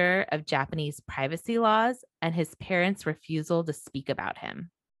nature of Japanese privacy laws and his parents' refusal to speak about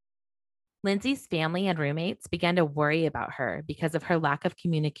him. Lindsay's family and roommates began to worry about her because of her lack of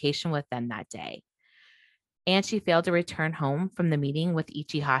communication with them that day, and she failed to return home from the meeting with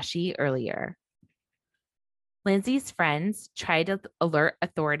Ichihashi earlier. Lindsay's friends tried to alert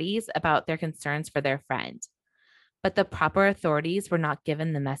authorities about their concerns for their friend, but the proper authorities were not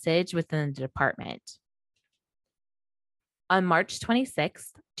given the message within the department. On March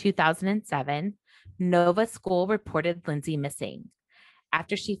 26, 2007, Nova School reported Lindsay missing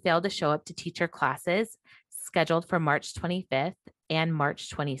after she failed to show up to teach her classes scheduled for March 25th and March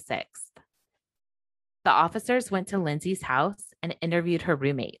 26th. The officers went to Lindsay's house and interviewed her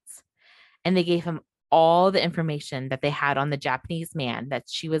roommates, and they gave him all the information that they had on the Japanese man that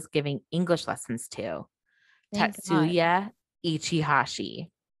she was giving English lessons to, Tatsuya Ichihashi.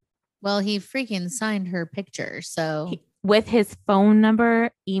 Well, he freaking signed her picture, so with his phone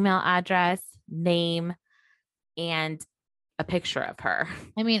number, email address, name, and a picture of her.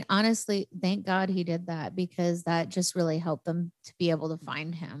 I mean, honestly, thank God he did that, because that just really helped them to be able to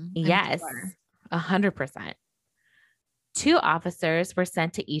find him. Yes, 100%. 2 officers were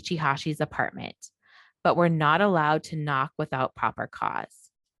sent to Ichihashi's apartment, but were not allowed to knock without proper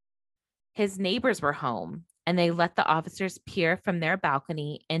cause. His neighbors were home, and they let the officers peer from their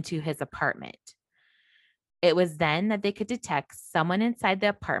balcony into his apartment. It was then that they could detect someone inside the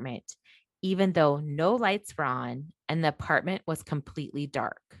apartment, even though no lights were on and the apartment was completely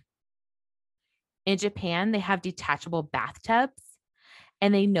dark. In Japan, they have detachable bathtubs,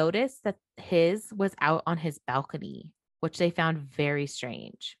 and they noticed that his was out on his balcony, which they found very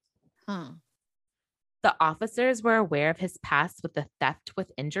strange. The officers were aware of his past with the theft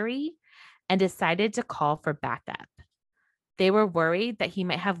with injury and decided to call for backup. They were worried that he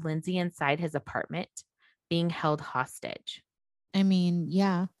might have Lindsay inside his apartment being held hostage. I mean,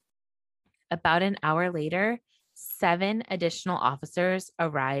 yeah. About an hour later, 7 additional officers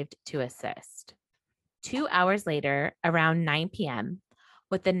arrived to assist. 2 hours later, around 9 p.m.,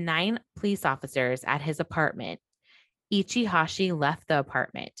 with the 9 police officers at his apartment, Ichihashi left the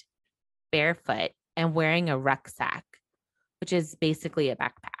apartment barefoot and wearing a rucksack, which is basically a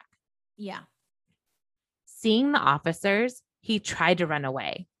backpack. Yeah. Seeing the officers, he tried to run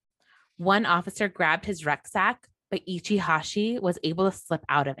away. One officer grabbed his rucksack, but Ichihashi was able to slip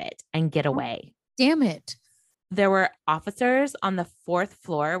out of it and get away. Damn it. There were officers on the 4th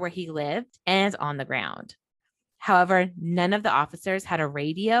floor where he lived and on the ground. However, none of the officers had a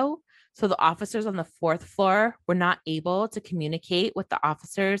radio, so the officers on the 4th floor were not able to communicate with the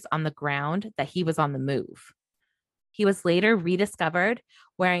officers on the ground that he was on the move. He was later rediscovered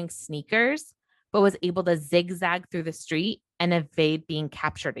wearing sneakers, but was able to zigzag through the street and evade being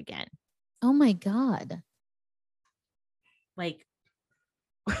captured again. Oh my God. Like,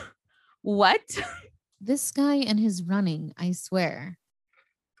 what? This guy and his running, I swear.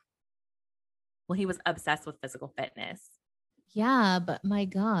 Well, he was obsessed with physical fitness. Yeah, but my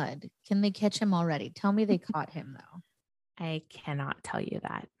God, can they catch him already? Tell me they caught him, though. I cannot tell you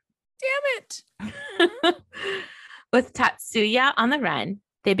that. Damn it. With Tatsuya on the run,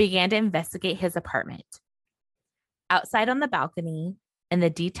 they began to investigate his apartment. Outside on the balcony, in the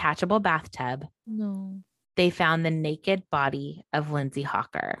detachable bathtub, No. they found the naked body of Lindsay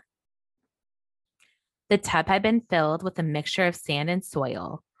Hawker. The tub had been filled with a mixture of sand and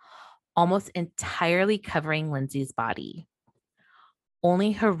soil, almost entirely covering Lindsay's body.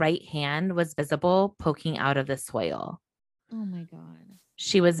 Only her right hand was visible poking out of the soil. Oh my God.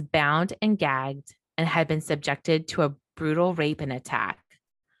 She was bound and gagged and had been subjected to a brutal rape and attack.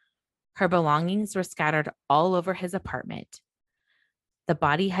 Her belongings were scattered all over his apartment. The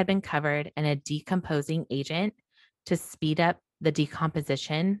body had been covered in a decomposing agent to speed up the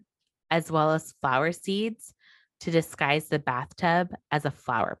decomposition, as well as flower seeds to disguise the bathtub as a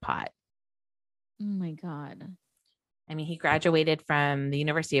flower pot. Oh my God. I mean, he graduated from the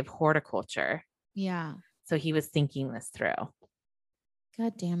University of Horticulture. Yeah. So he was thinking this through.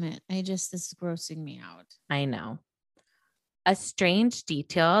 God damn it. This is grossing me out. I know. A strange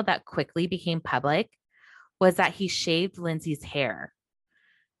detail that quickly became public was that he shaved Lindsay's hair.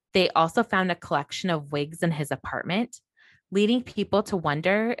 They also found a collection of wigs in his apartment, leading people to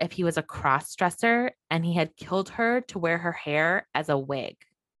wonder if he was a cross-dresser and he had killed her to wear her hair as a wig.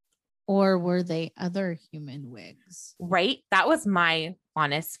 Or were they other human wigs? Right? That was my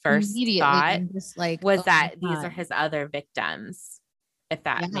honest first thought, just like, was that these are his other victims, if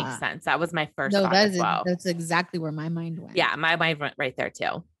that makes sense. That was my first thought as well. That's exactly where my mind went. Yeah, my mind went right there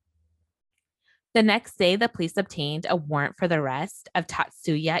too. The next day, the police obtained a warrant for the arrest of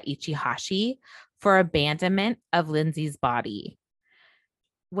Tatsuya Ichihashi for abandonment of Lindsay's body,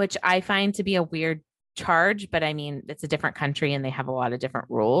 which I find to be a weird charge, but I mean, it's a different country and they have a lot of different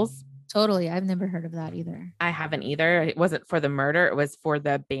rules. Totally. I've never heard of that either. I haven't either. It wasn't for the murder. It was for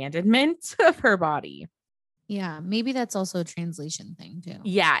the abandonment of her body. Yeah. Maybe that's also a translation thing too.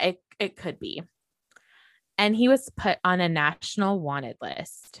 Yeah, it could be. And he was put on a national wanted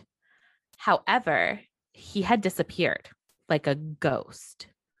list. However, he had disappeared like a ghost.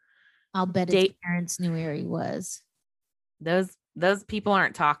 I'll bet his parents knew where he was. Those people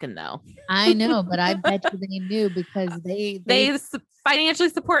aren't talking though. I know, but I bet you they knew because they financially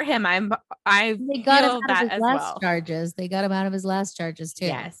support him. They got him out of his last charges. They got him out of his last charges too.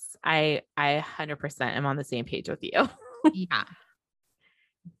 Yes, I 100% am on the same page with you. Yeah.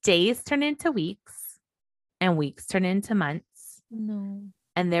 Days turn into weeks, and weeks turn into months. No.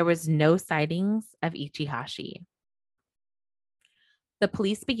 And there was no sightings of Ichihashi. The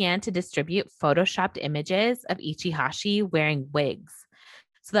police began to distribute photoshopped images of Ichihashi wearing wigs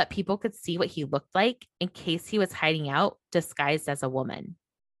so that people could see what he looked like in case he was hiding out disguised as a woman.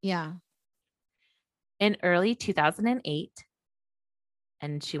 Yeah. In early 2008,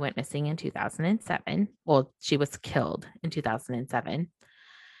 and she went missing in 2007. Well, she was killed in 2007.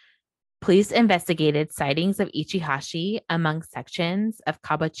 Police investigated sightings of Ichihashi among sections of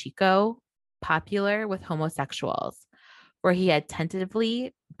Kabukicho popular with homosexuals, where he had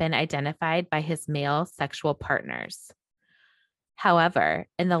tentatively been identified by his male sexual partners. However,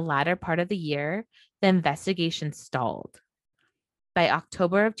 in the latter part of the year, the investigation stalled. By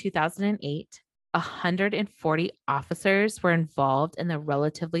October of 2008, 140 officers were involved in the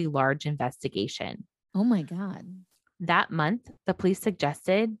relatively large investigation. Oh my God. That month, the police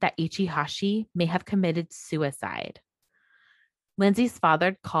suggested that Ichihashi may have committed suicide. Lindsay's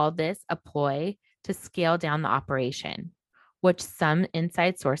father called this a ploy to scale down the operation, which some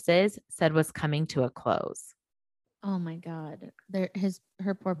inside sources said was coming to a close. Oh my God.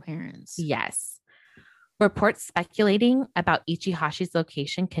 Her poor parents. Yes. Reports speculating about Ichihashi's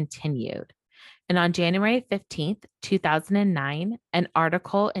location continued. And on January 15th, 2009, an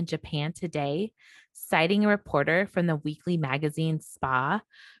article in Japan Today, citing a reporter from the weekly magazine SPA,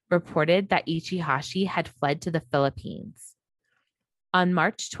 reported that Ichihashi had fled to the Philippines. On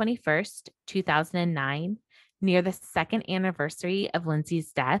March 21st, 2009, near the second anniversary of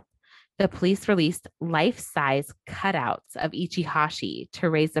Lindsay's death, the police released life-size cutouts of Ichihashi to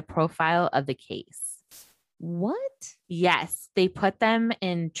raise the profile of the case. What? Yes, they put them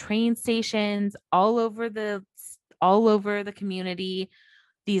in train stations all over the community.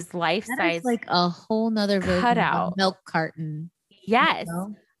 These life-size, like a whole nother version of a milk carton. Yes. You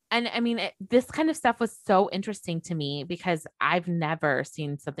know? And I mean, this kind of stuff was so interesting to me because I've never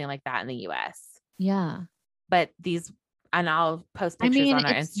seen something like that in the US. Yeah. But and I'll post pictures on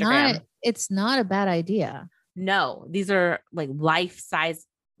our Instagram. It's not a bad idea. No, these are like life-size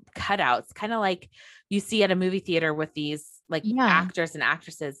cutouts, kind of like you see at a movie theater with these like actors and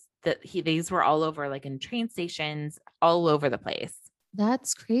actresses these were all over, like in train stations, all over the place.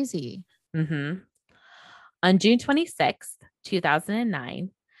 That's crazy. Mm-hmm. On June 26th,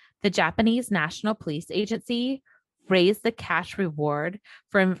 2009, the Japanese National Police Agency raised the cash reward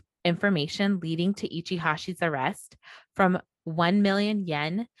for information leading to Ichihashi's arrest from 1 million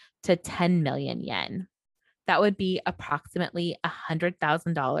yen to 10 million yen. That would be approximately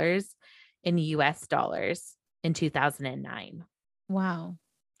 $100,000 in US dollars in 2009. Wow.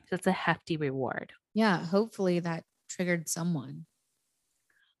 So it's a hefty reward. Yeah, hopefully that triggered someone.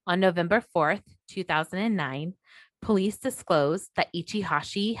 On November 4th, 2009, police disclosed that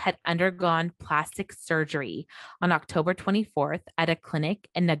Ichihashi had undergone plastic surgery on October 24th at a clinic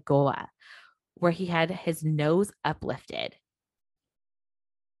in Nagoya, where he had his nose uplifted,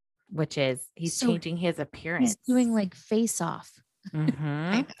 which is he's changing his appearance. He's doing like face off.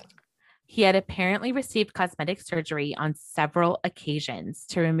 Mm-hmm. He had apparently received cosmetic surgery on several occasions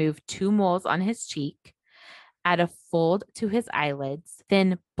to remove 2 moles on his cheek, add a fold to his eyelids,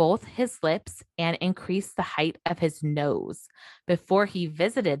 thin both his lips, and increase the height of his nose before he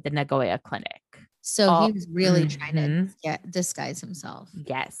visited the Nagoya clinic. So he was really trying to disguise himself.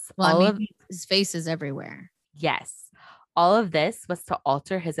 Yes. Well, his face is everywhere. Yes. All of this was to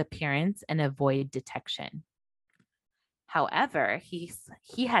alter his appearance and avoid detection. However,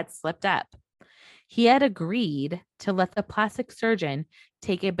 he had slipped up. He had agreed to let the plastic surgeon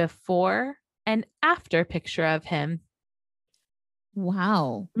take a before and after picture of him.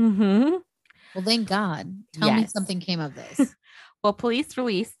 Wow. Mm-hmm. Well, thank God. Tell me something came of this. Well, police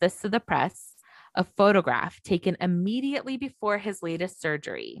released this to the press, a photograph taken immediately before his latest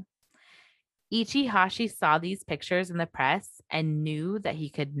surgery. Ichihashi saw these pictures in the press and knew that he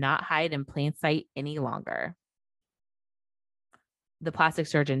could not hide in plain sight any longer. The plastic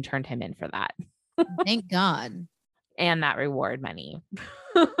surgeon turned him in for that. Thank God. And that reward money.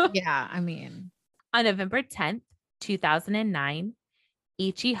 Yeah, I mean. On November 10th, 2009,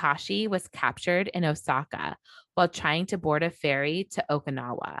 Ichihashi was captured in Osaka while trying to board a ferry to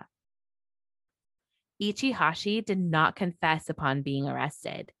Okinawa. Ichihashi did not confess upon being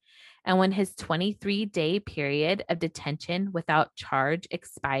arrested, and when his 23-day period of detention without charge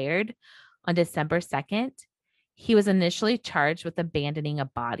expired on December 2nd, he was initially charged with abandoning a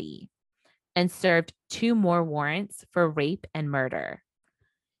body and served 2 more warrants for rape and murder.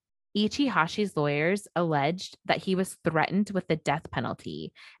 Ichihashi's lawyers alleged that he was threatened with the death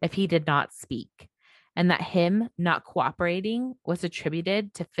penalty if he did not speak, and that him not cooperating was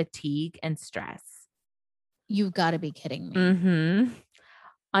attributed to fatigue and stress. You've got to be kidding me. Mm-hmm.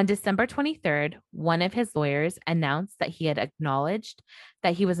 On December 23rd, one of his lawyers announced that he had acknowledged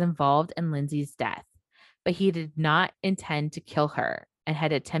that he was involved in Lindsay's death, but he did not intend to kill her and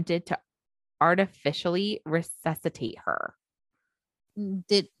had attempted to artificially resuscitate her.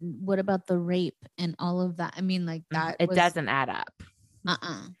 What about the rape and all of that? I mean, like that. It doesn't add up.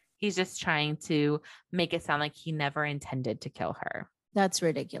 Uh-uh. He's just trying to make it sound like he never intended to kill her. That's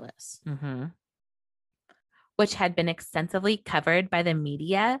ridiculous. Mm-hmm. Which had been extensively covered by the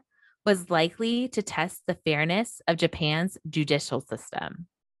media, was likely to test the fairness of Japan's judicial system,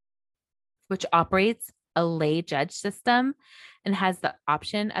 which operates a lay judge system and has the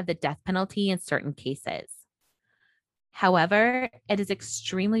option of the death penalty in certain cases. However, it is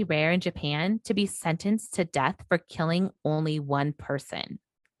extremely rare in Japan to be sentenced to death for killing only one person.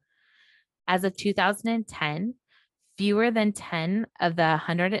 As of 2010, Fewer than 10 of the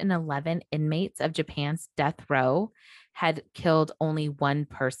 111 inmates of Japan's death row had killed only one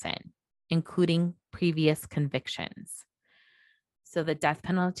person, including previous convictions. So the death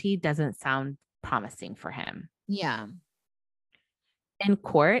penalty doesn't sound promising for him. Yeah. In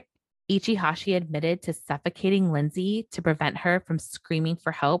court, Ichihashi admitted to suffocating Lindsay to prevent her from screaming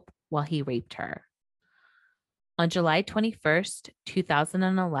for help while he raped her. On July 21st,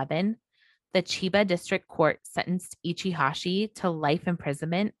 2011, the Chiba District Court sentenced Ichihashi to life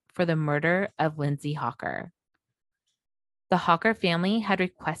imprisonment for the murder of Lindsay Hawker. The Hawker family had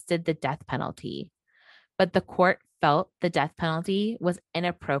requested the death penalty, but the court felt the death penalty was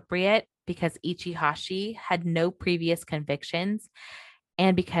inappropriate because Ichihashi had no previous convictions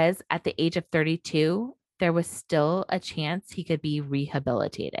and because at the age of 32, there was still a chance he could be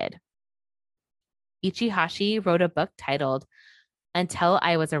rehabilitated. Ichihashi wrote a book titled Until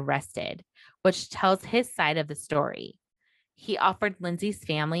I Was Arrested, which tells his side of the story. He offered Lindsay's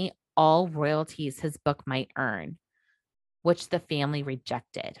family all royalties his book might earn, which the family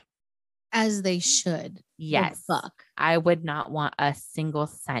rejected. As they should. Yes. I would not want a single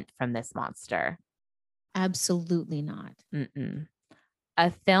cent from this monster. Absolutely not. Mm-mm. A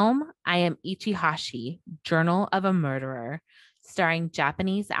film, I Am Ichihashi, Journal of a Murderer, starring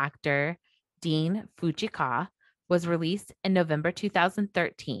Japanese actor Dean Fujikawa, was released in November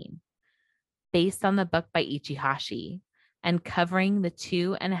 2013, based on the book by Ichihashi and covering the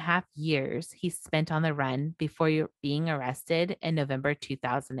 2.5 years he spent on the run before being arrested in November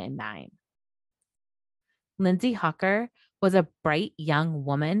 2009. Lindsay Hawker was a bright young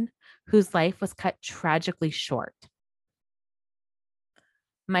woman whose life was cut tragically short.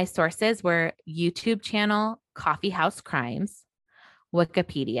 My sources were YouTube channel Coffee House Crimes,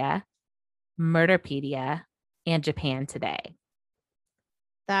 Wikipedia, Murderpedia, and Japan Today.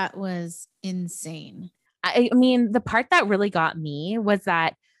 That was insane. I mean, the part that really got me was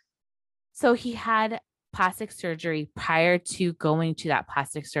that, so he had plastic surgery prior to going to that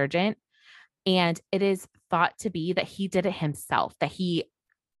plastic surgeon. And it is thought to be that he did it himself, that he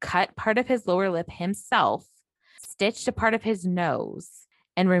cut part of his lower lip himself, stitched a part of his nose,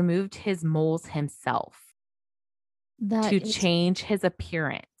 and removed his moles himself to change his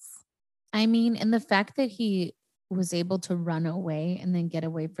appearance. I mean, and the fact that he was able to run away and then get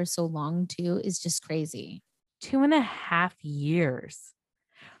away for so long too is just crazy. 2.5 years.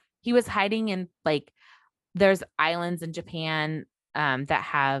 He was hiding in, like, there's islands in Japan that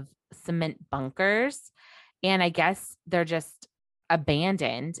have cement bunkers, and I guess they're just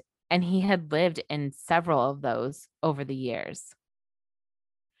abandoned, and he had lived in several of those over the years.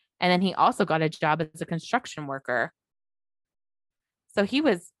 And then he also got a job as a construction worker. So he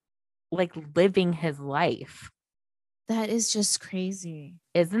was like living his life. That is just crazy.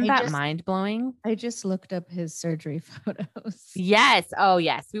 Isn't that mind-blowing? I just looked up his surgery photos. Yes. Oh,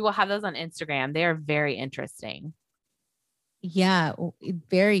 yes. We will have those on Instagram. They are very interesting. Yeah,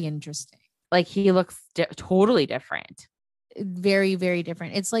 very interesting. Like, he looks totally different. Very, very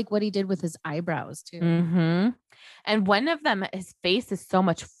different. It's like what he did with his eyebrows too. Mm-hmm. And one of them, his face is so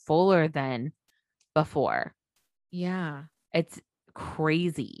much fuller than before. Yeah. It's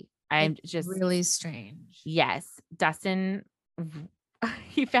crazy. It's just really strange. Yes. Dustin,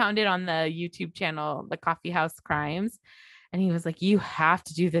 he found it on the YouTube channel, The Coffee House Crimes. And he was like, you have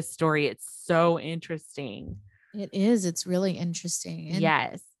to do this story. It's so interesting. It is. It's really interesting. And,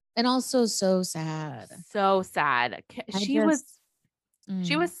 yes. And also so sad. So sad. She was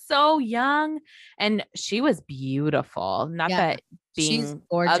so young and she was beautiful. Not that being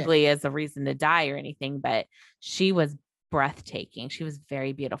ugly is a reason to die or anything, but she was breathtaking. She was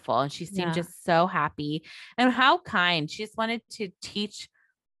very beautiful and she seemed just so happy and how kind. She just wanted to teach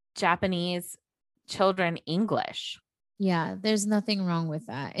Japanese children English. Yeah, there's nothing wrong with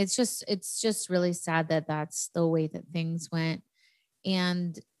that. It's just really sad that that's the way that things went.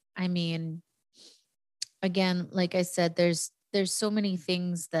 And I mean, again, like I said, there's so many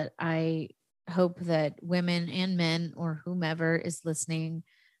things that I hope that women and men or whomever is listening,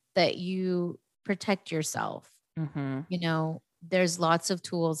 that you protect yourself. Mm-hmm. You know, there's lots of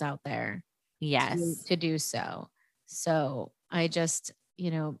tools out there. Yes. To do so. So I just,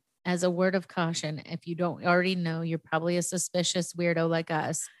 as a word of caution, if you don't already know, you're probably a suspicious weirdo like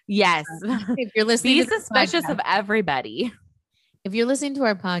us. Yes. If you're listening, be suspicious of everybody. If you're listening to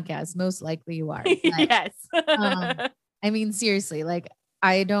our podcast, most likely you are. But, yes. I mean, seriously, like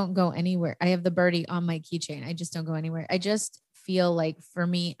I don't go anywhere. I have the birdie on my keychain. I just don't go anywhere. I just feel like for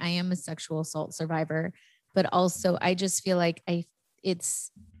me, I am a sexual assault survivor, but also I just feel like it's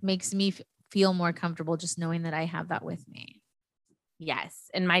makes me feel more comfortable just knowing that I have that with me. Yes.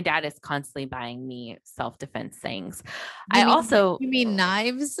 And my dad is constantly buying me self-defense things. You mean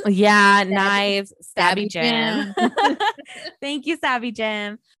knives? Yeah, knives, Stabby Jim. Jim. Thank you, Stabby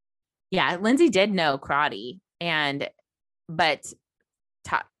Jim. Yeah, Lindsay did know karate, but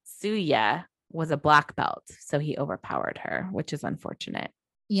Tatsuya was a black belt, so he overpowered her, which is unfortunate.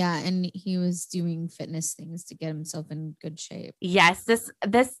 Yeah, and he was doing fitness things to get himself in good shape. Yes,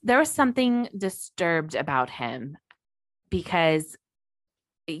 there was something disturbed about him because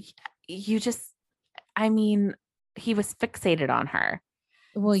you just, I mean, he was fixated on her.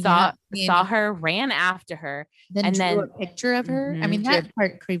 Well, saw her, ran after her, and drew a picture of her. I mean, that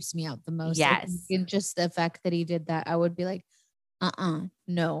part creeps me out the most. Yes. And just the fact that he did that, I would be like,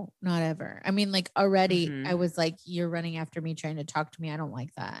 no, not ever. I mean, like already I was like, you're running after me, trying to talk to me. I don't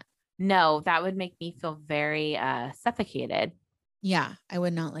like that. No, that would make me feel very suffocated. Yeah, I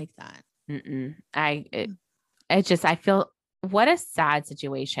would not like that. I feel, what a sad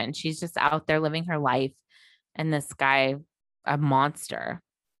situation. She's just out there living her life, and this guy, a monster.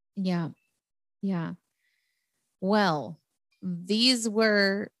 Yeah. Yeah. Well, these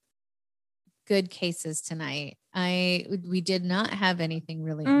were good cases tonight. We did not have anything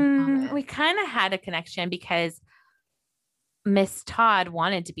really in common. We kind of had a connection because Miss Todd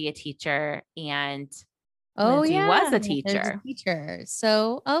wanted to be a teacher, and Lindsay was a teacher.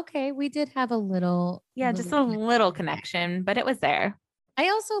 So, okay, we did have a little. Yeah, just a little connection, but it was there. I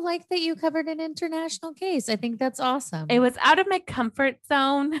also like that you covered an international case. I think that's awesome. It was out of my comfort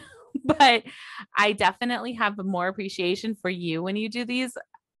zone, but I definitely have more appreciation for you when you do these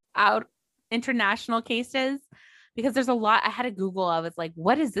out international cases, because there's a lot. I had to Google. I was like,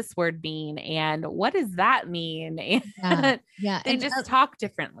 what does this word mean? And what does that mean? And yeah. They just talk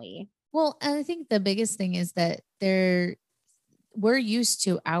differently. Well, I think the biggest thing is that we're used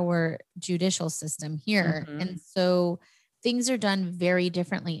to our judicial system here. And so things are done very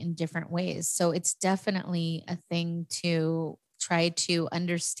differently in different ways. So it's definitely a thing to try to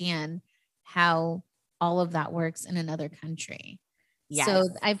understand how all of that works in another country. Yes. So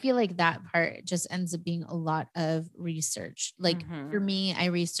I feel like that part just ends up being a lot of research. Like for me, I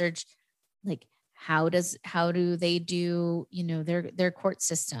researched like how do they do, their court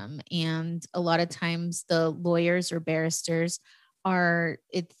system. And a lot of times the lawyers or barristers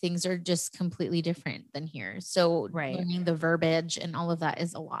things are just completely different than here. So learning the verbiage and all of that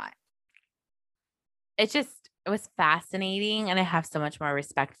is a lot. It was fascinating. And I have so much more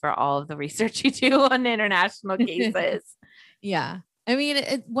respect for all of the research you do on international cases. Yeah. I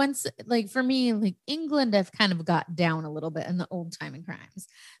mean, once, like for me, like England, I've kind of got down a little bit in the old timing crimes.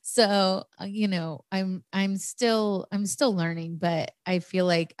 So, I'm still learning, but I feel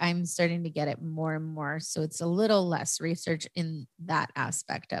like I'm starting to get it more and more. So it's a little less research in that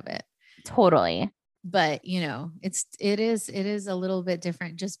aspect of it. Totally. But, it is a little bit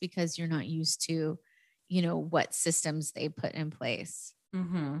different just because you're not used to, what systems they put in place.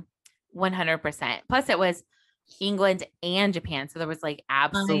 100%. Plus it was England and Japan. So there was like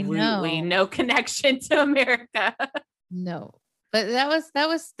absolutely no connection to America. No, but that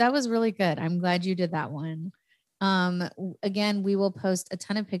was really good. I'm glad you did that one. Again, we will post a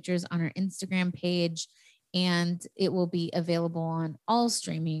ton of pictures on our Instagram page, and it will be available on all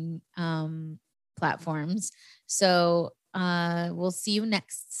streaming platforms. So we'll see you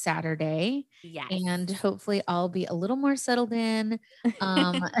next Saturday. Yes. And hopefully I'll be a little more settled in.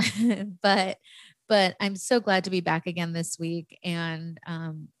 But I'm so glad to be back again this week, and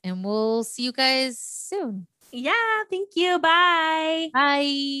we'll see you guys soon. Yeah. Thank you. Bye.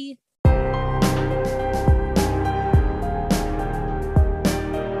 Bye.